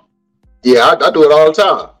 Yeah, I do it all the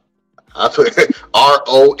time. I put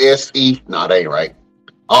ROSE. No, that ain't right.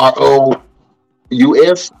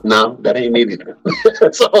 ROUS. No, that ain't it either.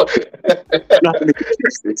 So,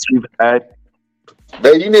 You've had.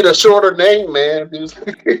 Man, you need a shorter name, man.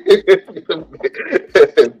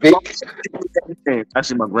 Big.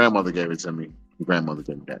 Actually, my grandmother gave it to me. My grandmother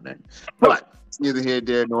gave me that name. But it's neither here,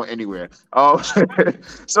 there, nor anywhere.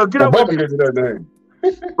 So get up with me. That name.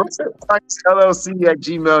 LLC at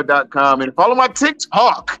gmail.com and follow my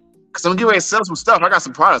TikTok because I'm getting ready to sell some stuff. I got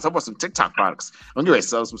some products. I bought some TikTok products. I'm getting ready to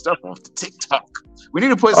sell some stuff on TikTok. We need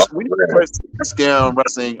to put scam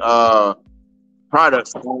wrestling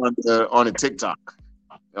products on the TikTok.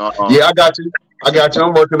 Yeah, I got you.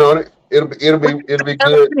 I'm working on it. It'll be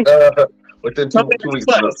good within 2 weeks.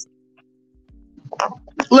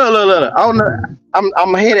 Look. I don't know.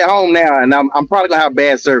 I'm headed home now, and I'm probably gonna have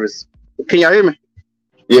bad service. Can y'all hear me?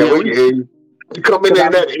 Yeah, we can hear you. You come in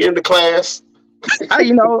at the end of class.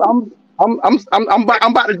 I'm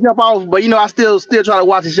about to jump off, but I still try to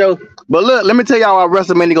watch the show. But look, let me tell y'all why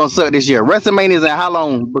WrestleMania gonna suck this year. WrestleMania is in how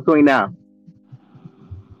long between now?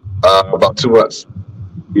 About 2 months.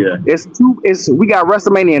 Yeah, we got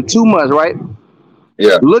WrestleMania in 2 months, right?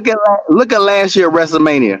 Yeah. Look at last year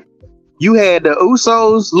WrestleMania. You had the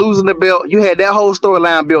Usos losing the belt. You had that whole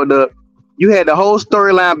storyline built up. You had the whole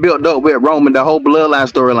storyline built up with Roman, the whole bloodline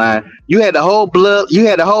storyline. You had the whole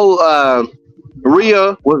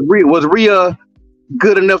Rhea was Rhea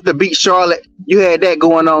good enough to beat Charlotte? You had that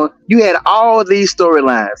going on. You had all these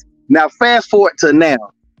storylines. Now fast forward to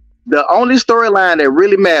now. The only storyline that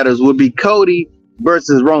really matters would be Cody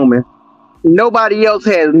versus Roman. Nobody else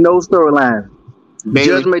has no storyline.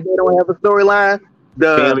 Judgment, they don't have a storyline.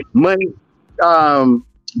 The money,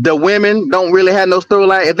 the women don't really have no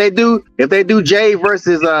storyline. If they do Jay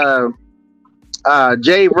versus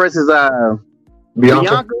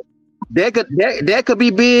Bianca, that could be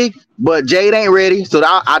big, but Jade ain't ready, so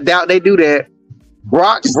I doubt they do that.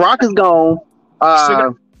 Brock is gone.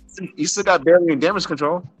 You still got Bailey and Damage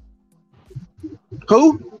Control.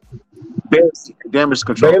 Who? Damage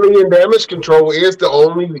Control. Bailey and Damage Control is the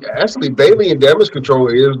only. Actually, Bailey and Damage Control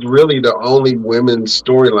is really the only women's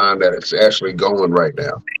storyline that is actually going right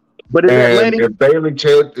now. But if Bailey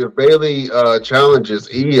challenges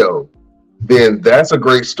Io, then that's a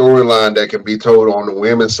great storyline that can be told on the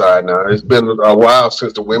women's side. Now it's been a while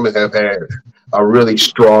since the women have had a really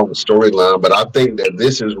strong storyline, but I think that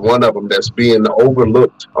this is one of them that's being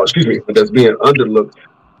overlooked. That's being underlooked.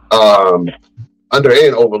 Under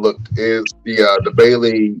and overlooked is the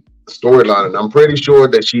Bailey storyline, and I'm pretty sure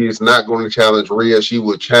that she is not going to challenge Rhea. She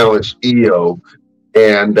will challenge Io,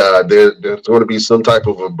 and there's going to be some type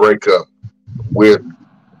of a breakup with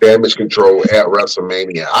Damage Control at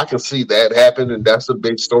WrestleMania. I can see that happen, and that's a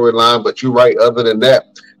big storyline. But you're right. Other than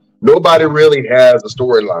that, nobody really has a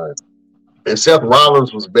storyline. And Seth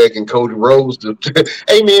Rollins was begging Cody Rhodes to,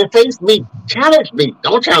 hey man, face me, challenge me,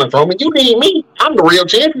 don't challenge Roman. You need me. I'm the real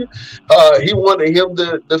champion. He wanted him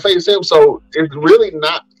to face him. So it's really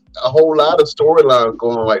not a whole lot of storylines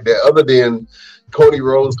going on like that, other than Cody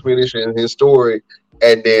Rhodes finishing his story,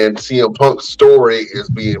 and then CM Punk's story is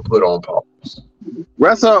being put on pause.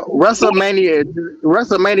 WrestleMania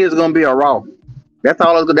is gonna be a Raw. That's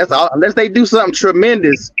all. Unless they do something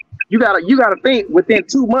tremendous, you gotta think within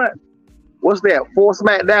 2 months. What's that? 4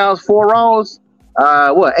 SmackDowns, 4 Raws.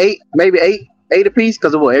 What, 8? Maybe 8 apiece.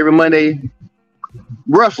 Because of what, every Monday,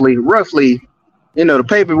 roughly. The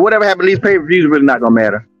paper, whatever happened to these pay-per-views, really not gonna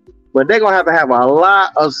matter. But they're gonna have a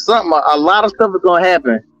lot of something. A lot of stuff is gonna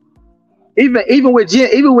happen. Even with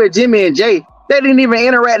Jimmy and Jay, they didn't even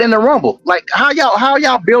interact in the Rumble. Like how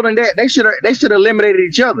y'all building that? They should have eliminated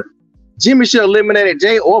each other. Jimmy should have eliminated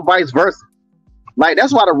Jay, or vice versa. Like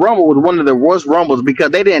that's why the Rumble was one of the worst Rumbles,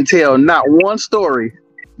 because they didn't tell not one story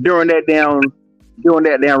during that damn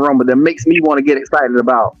Rumble that makes me want to get excited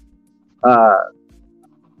about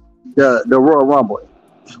the Royal Rumble.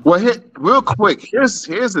 Well, real quick, here's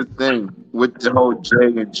the thing with the whole Jay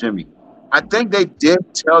and Jimmy. I think they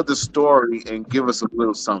did tell the story and give us a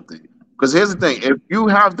little something. Because here's the thing: if you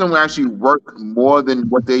have them actually work more than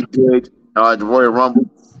what they did at the Royal Rumble,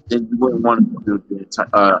 then you wouldn't want to do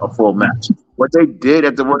a full match. What they did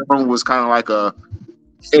at the Royal Rumble was kind of like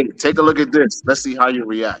hey, take a look at this. Let's see how you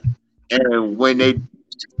react. And when the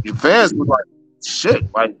fans were like, shit,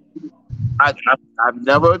 like I've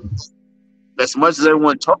never, as much as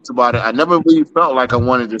everyone talks about it, I never really felt like I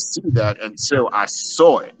wanted to see that until I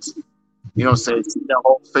saw it. You know what I'm saying? See that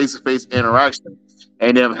whole face-to-face interaction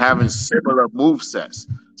and them having similar movesets.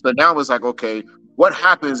 So now it's like, okay, what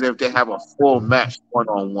happens if they have a full match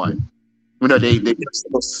one-on-one? You know, they get a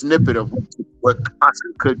little snippet of what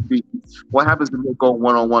concept could be. What happens if they go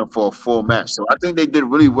one-on-one for a full match? So I think they did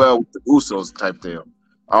really well with the Usos type deal.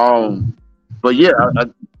 But yeah,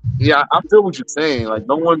 I feel what you're saying. Like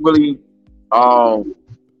no one really, in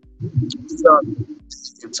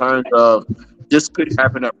terms of this could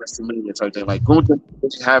happen at WrestleMania type thing. Like Gunther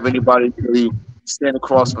didn't have anybody really stand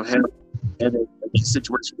across from him, and in a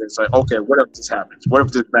situation that's like, okay, what if this happens? What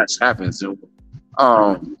if this match happens? And,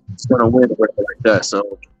 it's gonna win or whatever like that.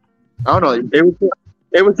 So I don't know.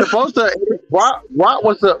 It was supposed to. Brock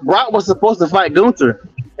was supposed to fight Gunther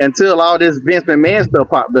until all this Vince McMahon stuff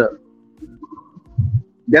popped up.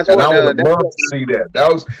 That's and what I would love to see that.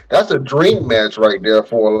 That's a dream match right there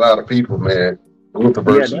for a lot of people, man. Gunther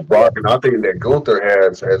versus Brock, and I think that Gunther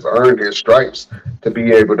has earned his stripes to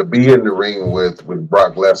be able to be in the ring with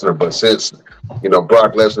Brock Lesnar. But since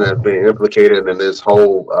Brock Lesnar has been implicated in this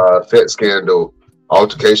whole Fett scandal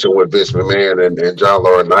altercation with Vince McMahon and John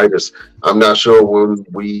Laurinaitis, I'm not sure when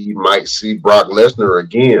we might see Brock Lesnar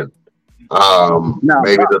again.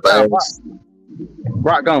 Maybe the last.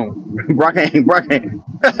 Brock gone. Brock ain't.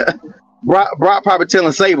 Brock probably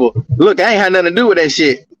telling Sable, "Look, I ain't had nothing to do with that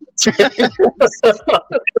shit." Yeah.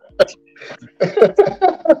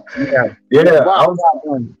 I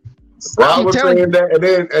was saying that, and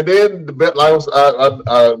then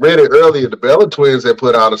I read it earlier. The Bella Twins had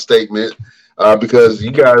put out a statement because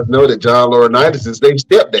you guys know that John Laurinaitis is their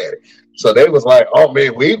stepdaddy. So they was like, "Oh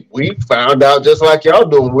man, we found out just like y'all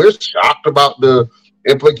doing. We're shocked about the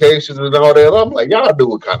implications and all that." I'm like, y'all do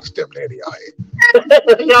what kind of stepdaddy y'all is.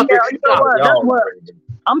 You know what?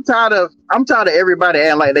 I'm tired of everybody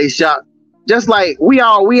acting like they shocked. Just like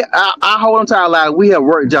I hold them to our lives. We have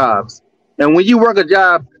work jobs, and when you work a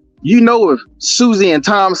job, you know if Susie and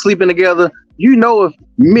Tom sleeping together. You know if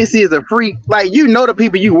Missy is a freak. Like you know the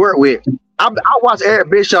people you work with. I watched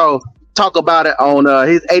Eric Bischoff talk about it on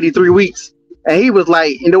his 83 weeks, and he was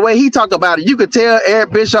like, in the way he talked about it, you could tell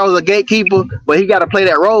Eric Bischoff is a gatekeeper, but he got to play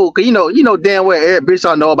that role because you know damn well Eric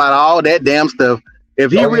Bischoff know about all that damn stuff.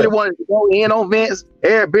 If he really wanted to go in on Vince,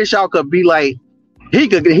 Eric Bischoff could be like,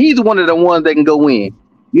 he's one of the ones that can go in.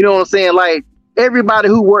 You know what I'm saying? Like everybody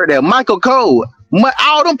who worked there, Michael Cole,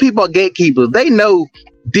 all them people are gatekeepers. They know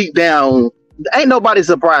deep down, ain't nobody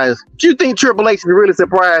surprised. Do you think Triple H is really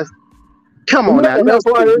surprised? Come on now. That's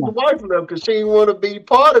why his wife left, because she didn't want to be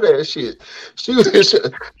part of that shit. She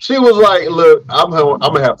was like, look, I'm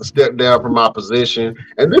gonna have to step down from my position.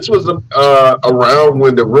 And this was around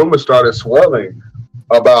when the rumors started swelling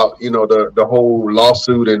about the whole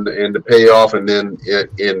lawsuit and the payoff, and then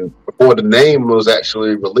before the name was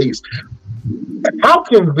actually released. How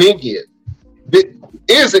convenient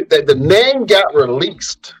is it that the name got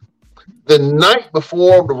released the night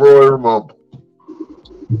before the Royal Rumble?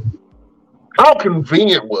 How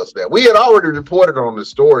convenient was that? We had already reported on the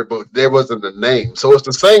story, but there wasn't a name. So it's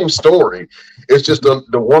the same story. It's just the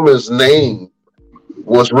woman's name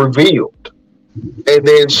was revealed. And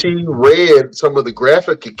then she read some of the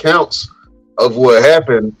graphic accounts of what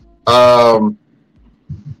happened.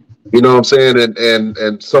 You know what I'm saying?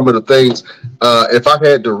 And some of the things, if I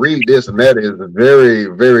had to read this, and that is very,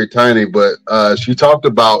 very tiny, but she talked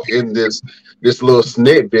about in this little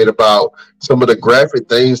snippet about some of the graphic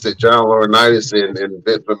things that John Laurinaitis and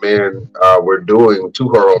Vince McMahon were doing to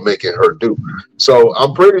her or making her do. So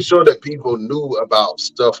I'm pretty sure that people knew about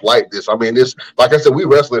stuff like this. I mean, this, like I said, we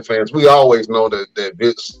wrestling fans, we always know that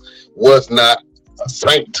Vince was not a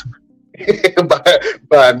saint.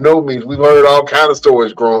 by no means. We've heard all kinds of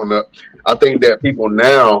stories growing up. I think that people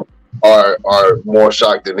now are more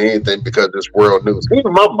shocked than anything because it's world news.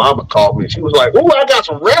 Even my mama called me. She was like, "Oh, I got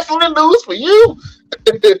some wrestling news for you.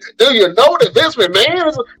 Do you know that Vince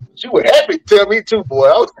McMahon?" She was happy to tell me too, boy.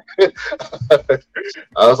 I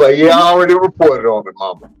was like, "Yeah, I already reported on it,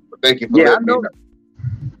 mama. But thank you for letting me know."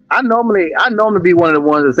 I normally be one of the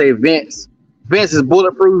ones that say Vince is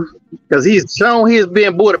bulletproof because he's shown he's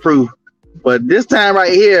been bulletproof. But this time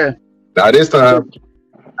right here, not this time.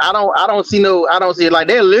 I don't see it. Like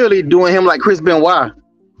they're literally doing him like Chris Benoit.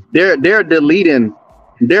 They're deleting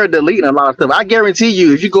a lot of stuff. I guarantee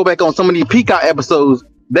you, if you go back on some of these Peacock episodes,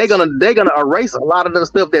 they're gonna erase a lot of the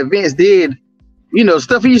stuff that Vince did. You know,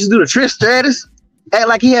 stuff he used to do to Trish Stratus, act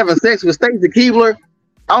like he having sex with Stacey Keibler.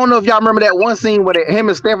 I don't know if y'all remember that one scene where him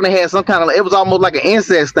and Stephanie had some kind of, it was almost like an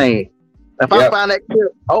incest thing. If I find that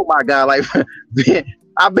clip, oh my God, like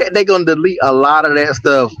I bet they're gonna delete a lot of that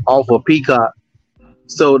stuff off of Peacock.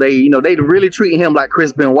 So they really treating him like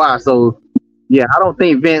Chris Benoit. So yeah, I don't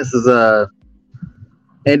think Vince is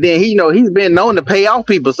and then he's been known to pay off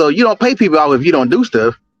people. So you don't pay people off if you don't do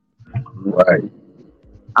stuff. Right.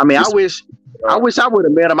 I mean, I wish I would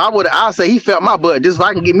have met him. I'll say he felt my butt just so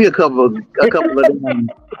I can give me a couple of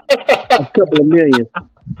million.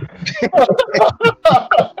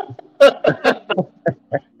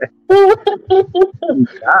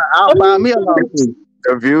 I'll buy me a lawsuit.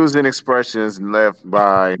 The views and expressions left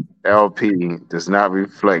by LP does not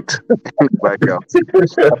reflect like LP.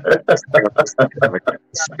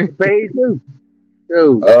 Pay too.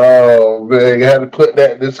 Oh man, you had to put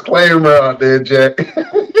that disclaimer out there, Jack.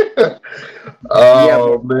 Man.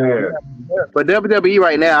 But WWE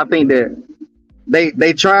right now, I think that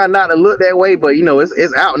they trying not to look that way, but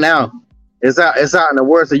it's out now. It's out in the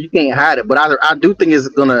world, so you can't hide it. But I do think it's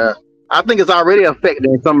already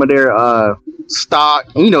affecting some of their stock,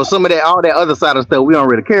 some of that, all that other side of stuff we don't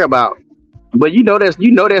really care about. But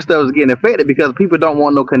that stuff is getting affected because people don't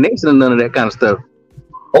want no connection to none of that kind of stuff.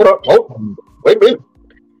 Hold up, wait a minute.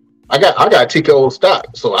 I got Tico stock,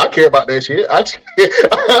 so I care about that shit. I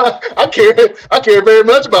care very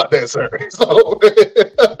much about that, sir. So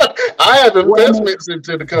I have investments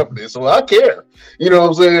into the company, so I care. You know what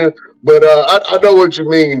I'm saying? But I know what you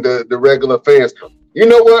mean, the regular fans. You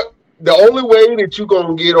know what? The only way that you're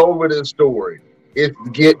gonna get over this story is to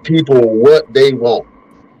get people what they want.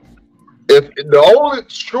 If the only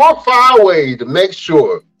surefire way to make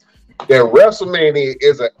sure that WrestleMania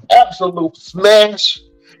is an absolute smash,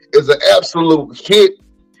 is an absolute hit,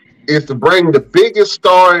 is to bring the biggest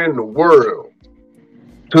star in the world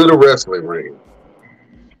to the wrestling ring.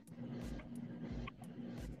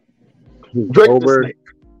 Drake the Snake.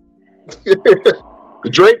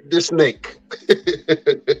 Drake the Snake.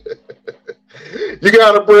 You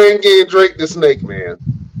gotta bring in Drake the Snake, man.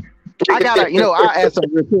 I gotta, I add some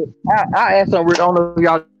real quick. I add some real. I don't know if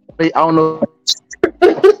y'all. I don't know.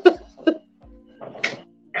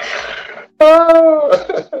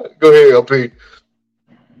 Go ahead, LP.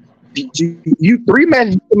 You 3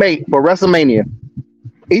 matches to make for WrestleMania.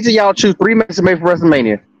 Each of y'all choose 3 matches to make for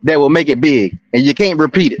WrestleMania that will make it big, and you can't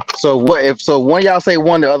repeat it. So what if one of y'all say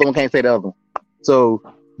one, the other one can't say the other one. So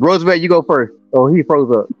Roosevelt, you go first. Oh, he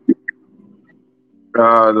froze up.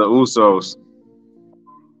 The Usos.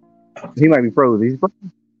 He might be frozen. He's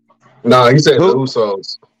frozen. No, he said the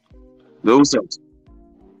Usos. The Usos.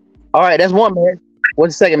 All right, that's one match.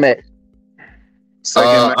 What's the second match?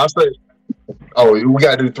 I say. Oh, we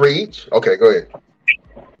gotta do 3 each. Okay, go ahead.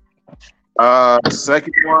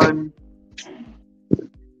 Second one.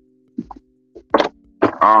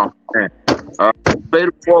 Oh man.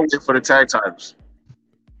 Fatal 4-way for the tag titles.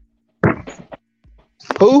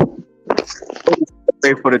 Who?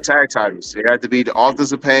 For the tag titles, it had to be the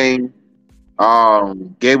Authors of Pain,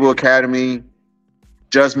 Gable Academy,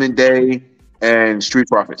 Judgment Day, and Street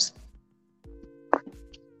Profits.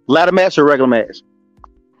 Ladder match or regular match?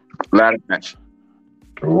 Ladder match.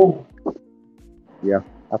 Ooh. Yeah,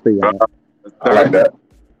 I feel you. I like that.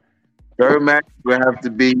 Third match would have to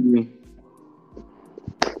be.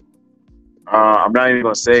 I'm not even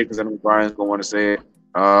gonna say it because I know Brian's gonna want to say it.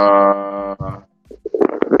 Well,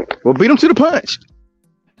 beat him to the punch.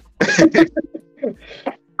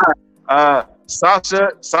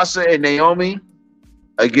 Sasha and Naomi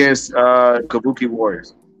against Kabuki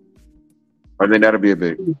Warriors. I think that'll be a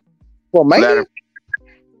big. Well, maybe.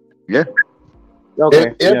 Yeah.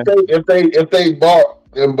 Okay. If they bought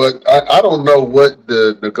him, but I don't know what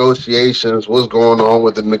the negotiations was going on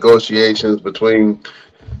with the negotiations between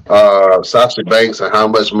Sasha Banks and how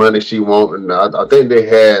much money she wanted. And I think they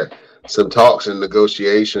had some talks and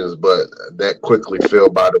negotiations, but that quickly fell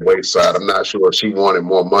by the wayside. I'm not sure if she wanted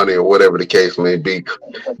more money or whatever the case may be.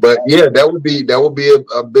 But yeah, that would be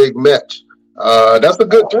a big match. That's a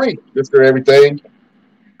good 3, just for everything.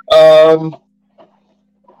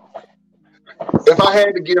 If I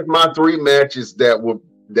had to give my 3 matches that would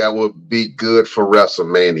be good for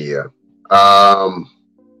WrestleMania, I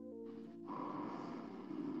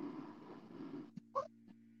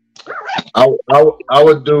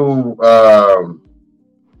would do.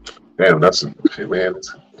 Damn, that's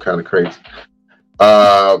kind of crazy.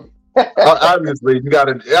 Obviously, you got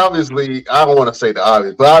to. Obviously, I don't want to say the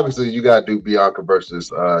obvious, but obviously, you got to do Bianca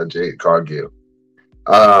versus Jade Cargill.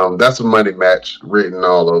 That's a money match written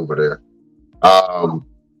all over there.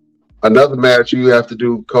 Another match you have to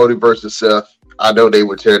do Cody versus Seth. I know they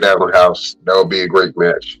would tear down the house. That would be a great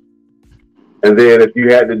match. And then if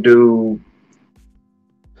you had to do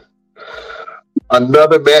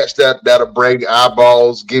another match that'll bring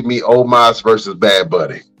eyeballs, give me Omos versus Bad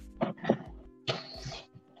Bunny.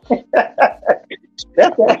 That's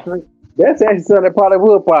actually something that probably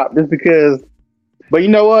will pop just because. But you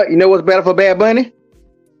know what? You know what's better for Bad Bunny?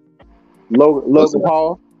 Logan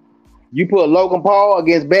Paul. You put Logan Paul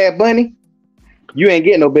against Bad Bunny, you ain't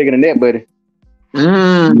getting no bigger than that, buddy.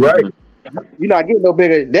 Right. You're not getting no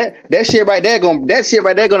bigger. That shit right there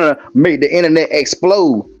gonna make the internet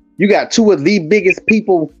explode. You got 2 of the biggest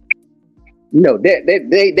people. You know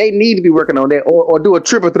that they need to be working on that, or do a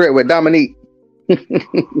triple threat with Dominique.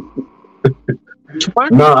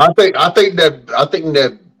 No, I think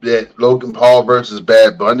that Logan Paul versus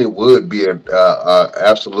Bad Bunny would be an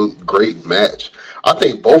absolute great match. I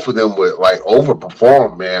think both of them would like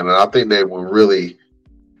overperform, man, and I think they would really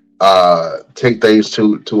take things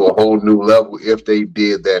to a whole new level if they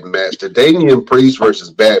did that match. The Damian Priest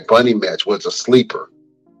versus Bad Bunny match was a sleeper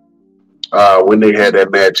when they had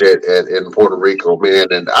that match in Puerto Rico,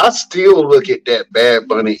 man, and I still look at that Bad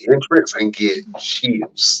Bunny entrance and get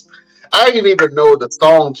chills. I didn't even know the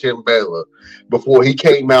song Chimbala before he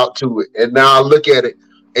came out to it, and now I look at it,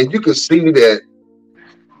 and you can see that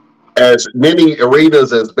as many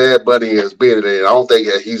arenas as Bad Bunny has been in, I don't think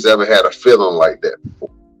that he's ever had a feeling like that before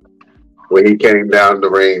when he came down the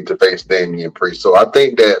ring to face Damian Priest. So I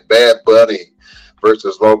think that Bad Bunny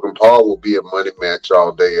versus Logan Paul will be a money match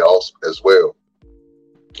all day also as well.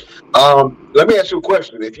 Let me ask you a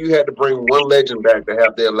question. If you had to bring one legend back to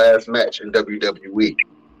have their last match in WWE,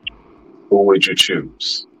 who would you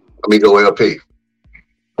choose? Let me go LP.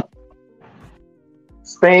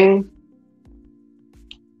 Sting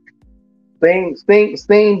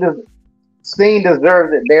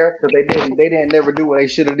deserves it there because they didn't never do what they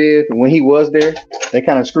should have did when he was there. They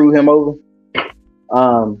kind of screwed him over.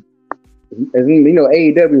 As you know,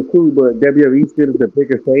 AEW is cool, but WWE still is the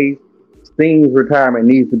bigger stage. Sting's retirement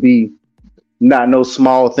needs to be not no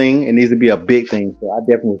small thing. It needs to be a big thing. So I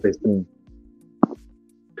definitely would say Sting.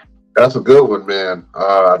 That's a good one, man.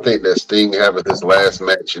 I think that Sting having his last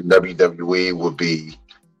match in WWE would be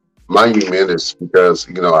monumentous because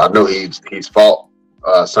I know he's fought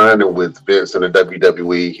signing with Vince in the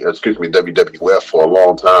WWF for a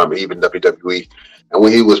long time, even WWE. And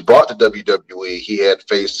when he was brought to WWE, he had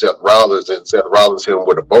faced Seth Rollins, and Seth Rollins hit him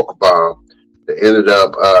with a Boca Bomb that ended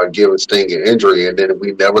up giving Sting an injury, and then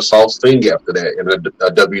we never saw Sting after that in a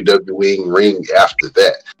WWE ring after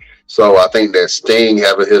that. So I think that Sting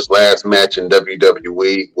having his last match in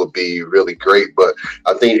WWE would be really great, but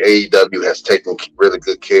I think AEW has taken really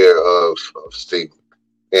good care of Sting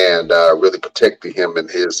and really protecting him and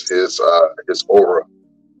his aura.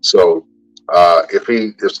 So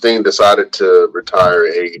if Sting decided to retire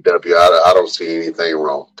AEW, I don't see anything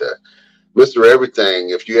wrong with that. Mr.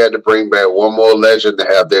 Everything, if you had to bring back one more legend to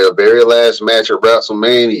have their very last match at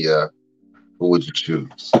WrestleMania, who would you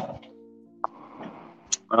choose?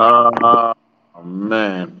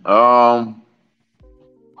 Man.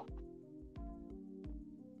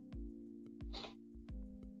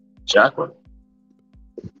 Jacqueline.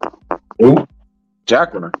 Who?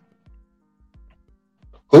 Jacqueline.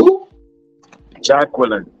 Who?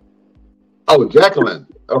 Jacqueline. Oh, Jacqueline.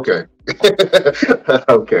 Okay.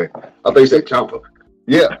 Okay. I think you said Champa.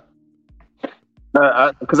 Yeah.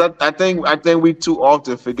 Because I think we too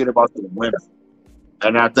often forget about the women,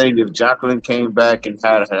 and I think if Jacqueline came back and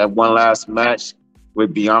had one last match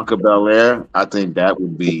with Bianca Belair, I think that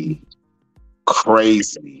would be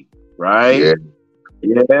crazy, right?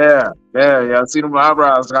 Yeah. Yeah. I see them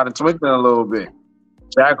eyebrows kind of twinkling a little bit.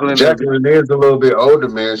 Jacqueline is Jacqueline is a little bit older,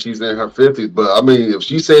 man. She's in her 50s. But I mean, if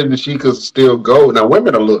she said that she could still go, now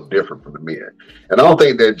women are a little different from the men. And I don't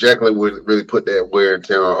think that Jacqueline would really put that wear and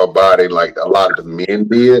tear on her body like a lot of the men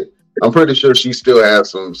did. I'm pretty sure she still has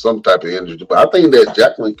some type of injury. But I think that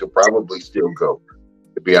Jacqueline could probably still go,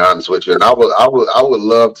 to be honest with you. And I would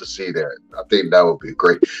love to see that. I think that would be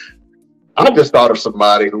great. I just thought of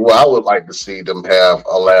somebody who I would like to see them have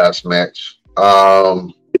a last match.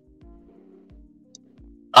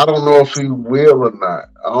 I don't know if he will or not.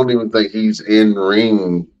 I don't even think he's in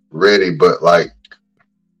ring ready, but like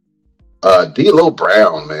D'Lo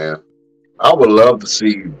Brown, man. I would love to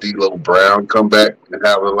see D'Lo Brown come back and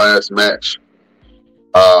have a last match.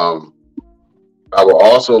 Um, I would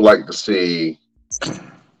also like to see.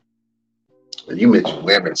 You mentioned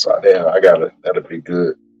women, so damn, that'll be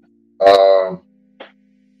good. Um,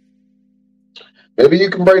 Maybe you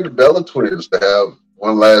can bring the Bella Twins to have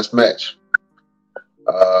one last match,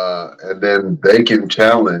 and then they can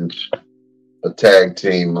challenge a tag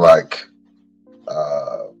team like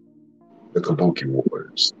uh, the Kabuki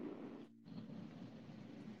Warriors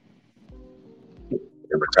in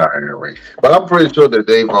retiring ring. But I'm pretty sure that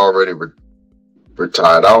they've already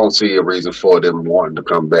retired. I don't see a reason for them wanting to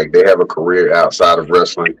come back. They have a career outside of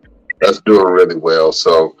wrestling that's doing really well.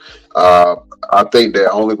 So uh, I think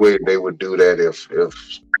the only way they would do that if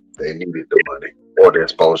they needed the money or the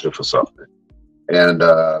exposure for something. And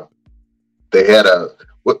they had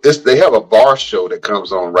they have a bar show that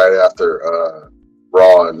comes on right after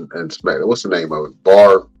Raw and SmackDown. What's the name of it?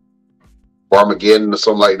 Barmageddon or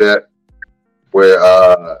something like that, where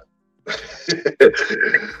uh,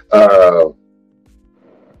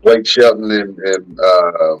 Blake Shelton and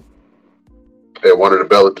one of the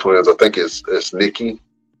Bella Twins, I think it's Nikki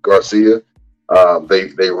Garcia.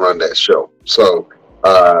 They run that show. So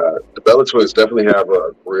the Bella Twins definitely have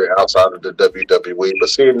a career outside of the WWE, but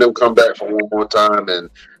seeing them come back for one more time and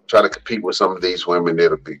try to compete with some of these women,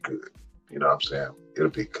 it'll be good. You know what I'm saying? It'll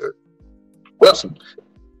be good. Well,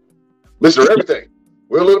 Mr. Everything,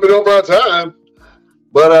 we're a little bit over our time,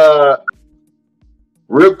 but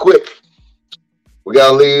real quick, we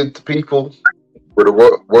gotta leave the people with a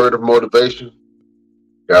word of motivation.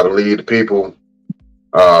 Gotta leave the people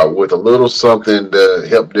with a little something to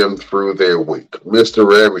help them through their week.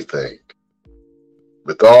 Mr. Everything,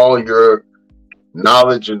 with all your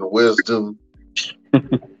knowledge and wisdom,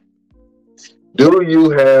 do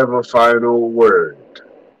you have a final word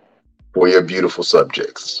for your beautiful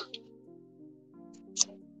subjects?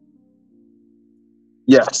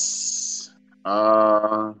 yes.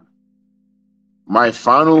 My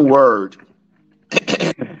final word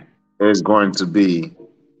is going to be: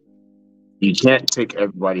 you can't take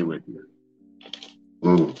everybody with you.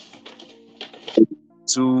 Mm.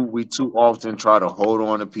 We too often try to hold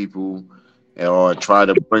on to people or try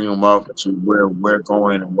to bring them up to where we're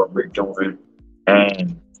going and what we're doing,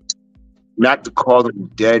 and not to call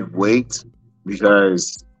them dead weight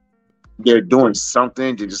because they're doing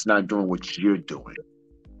something, they're just not doing what you're doing.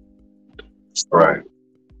 So Right.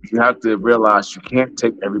 you have to realize you can't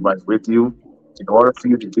take everybody with you. In order for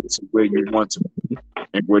you to get to where you want to be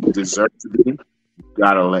and where you deserve to be, you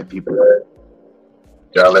gotta let people go.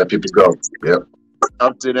 Gotta let people go. Yep. It's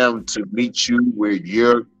up to them to meet you where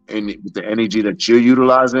you're in with the energy that you're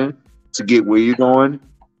utilizing to get where you're going,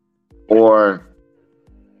 or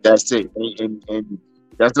that's it. And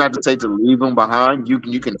that's not to say to leave them behind. You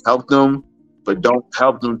can help them, but don't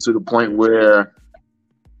help them to the point where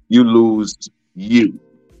you lose you.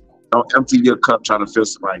 Don't empty your cup trying to fill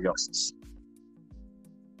somebody else's.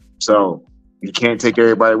 So you can't take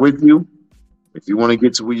everybody with you. If you want to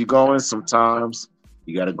get to where you're going, sometimes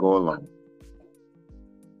you got to go alone.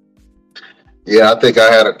 Yeah, I think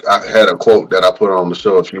I had a quote that I put on the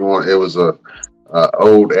show. If you want, it was a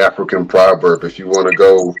old African proverb. If you want to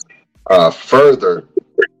go further,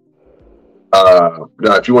 no,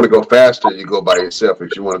 if you want to go faster, you go by yourself.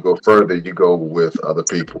 If you want to go further, you go with other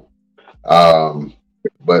people.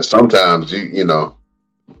 But sometimes you know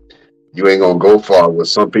you ain't gonna go far with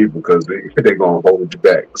some people because they're gonna hold you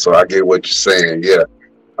back. So I get what you're saying. Yeah,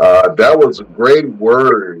 that was a great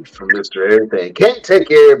word from Mr. Everything. Can't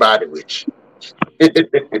take everybody with you.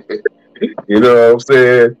 You know what I'm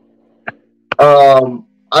saying?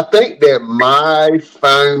 I think that my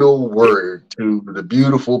final word to the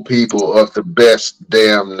beautiful people of the best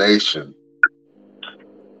damn nation,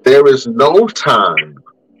 there is no time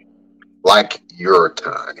like your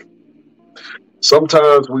time.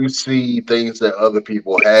 Sometimes we see things that other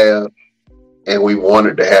people have and we want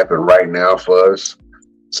it to happen right now for us.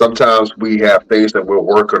 Sometimes we have things that we're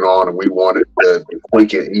working on and we want it the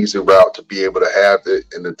quick and easy route to be able to have it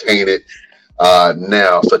and attain it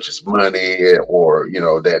now, such as money or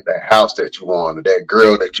that house that you want, or that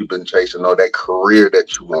girl that you've been chasing, or that career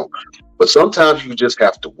that you want. But sometimes you just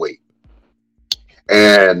have to wait,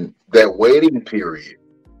 and that waiting period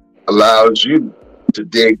allows you to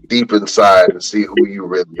dig deep inside and see who you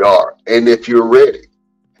really are, and if you're ready.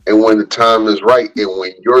 And when the time is right, and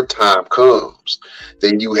when your time comes,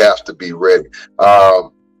 then you have to be ready.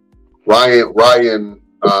 Ryan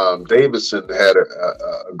Davidson had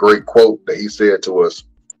a great quote that he said to us.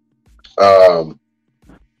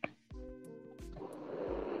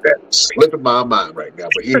 That's slipping my mind right now,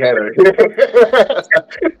 but he had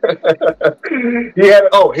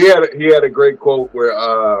a great quote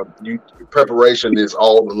where preparation is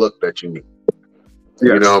all the look that you need. Yes.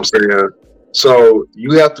 You know what I'm saying? So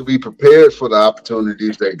you have to be prepared for the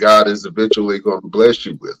opportunities that God is eventually going to bless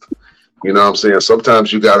you with. You know what I'm saying?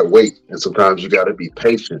 Sometimes you got to wait, and sometimes you got to be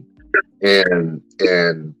patient. And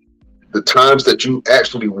the times that you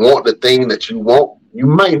actually want the thing that you want, you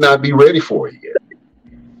might not be ready for it yet.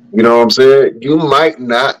 You know what I'm saying? You might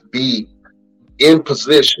not be in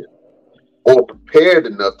position or prepared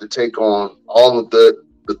enough to take on all of the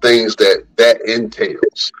things that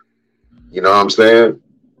entails. You know what I'm saying?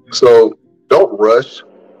 So don't rush.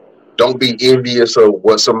 Don't be envious of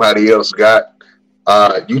what somebody else got.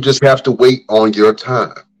 You just have to wait on your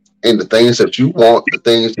time. And the things that you want, the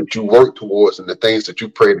things that you work towards, and the things that you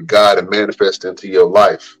pray to God and manifest into your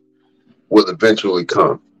life will eventually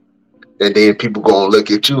come. And then people going to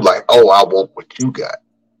look at you like, oh, I want what you got.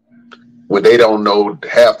 When they don't know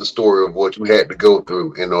half the story of what you had to go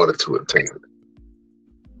through in order to obtain it.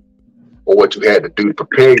 Or what you had to do to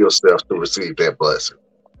prepare yourself to receive that blessing.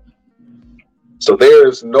 So there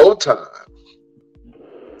is no time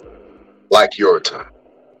like your time.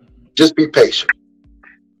 Just be patient.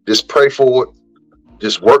 Just pray for it.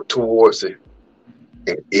 Just work towards it.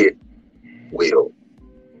 And it will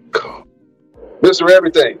come. Mr.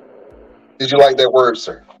 Everything, did you like that word,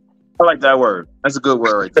 sir? I like that word. That's a good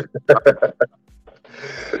word right there.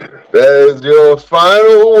 That is your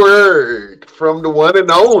final word from the one and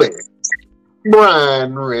only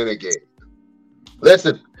Brian Renegade.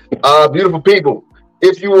 Listen, beautiful people,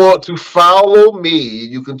 if you want to follow me,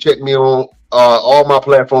 you can check me on all my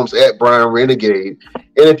platforms at Brian Renegade.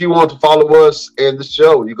 And if you want to follow us and the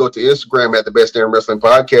show, you go to Instagram at the Best Damn Wrestling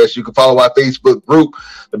Podcast. You can follow our Facebook group,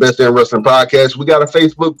 the Best Damn Wrestling Podcast. We got a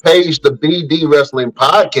Facebook page, the BD Wrestling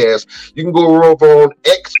Podcast. You can go over on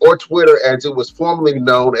X or Twitter, as it was formerly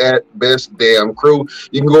known at Best Damn Crew.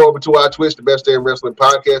 You can go over to our Twitch, the Best Damn Wrestling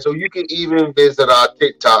Podcast, or you can even visit our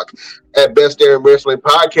TikTok at Best Damn Wrestling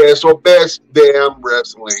Podcast or Best Damn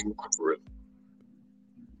Wrestling Crew.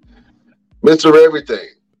 Mr. Everything,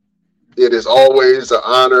 it is always an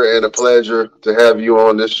honor and a pleasure to have you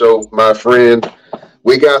on this show, my friend.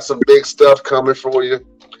 We got some big stuff coming for you.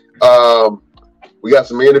 We got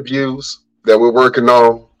some interviews that we're working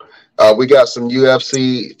on. We got some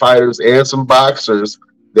UFC fighters and some boxers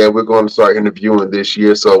that we're going to start interviewing this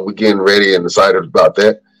year. So we're getting ready and excited about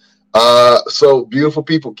that. So beautiful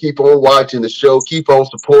people, keep on watching the show. Keep on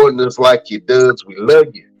supporting us like you does. We love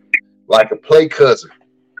you like a play cousin.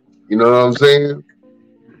 You know what I'm saying?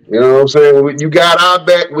 You know what I'm saying? You got our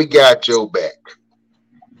back, we got your back.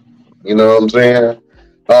 You know what I'm saying?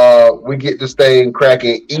 We get this thing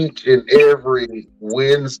cracking each and every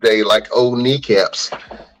Wednesday like old kneecaps.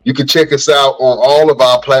 You can check us out on all of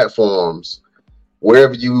our platforms,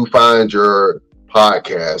 wherever you find your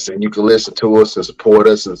podcast, and you can listen to us and support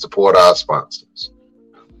our sponsors.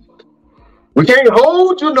 We can't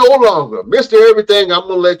hold you no longer. Mr. Everything, I'm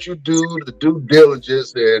going to let you do the due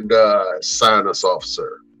diligence and sign us off,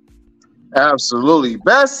 sir. Absolutely.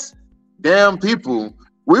 Best damn people.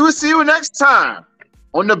 We will see you next time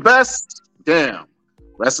on the Best Damn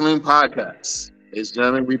Wrestling Podcast. Ladies and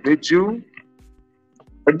gentlemen, we bid you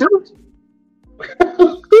adieu.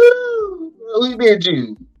 We bid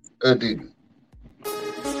you adieu.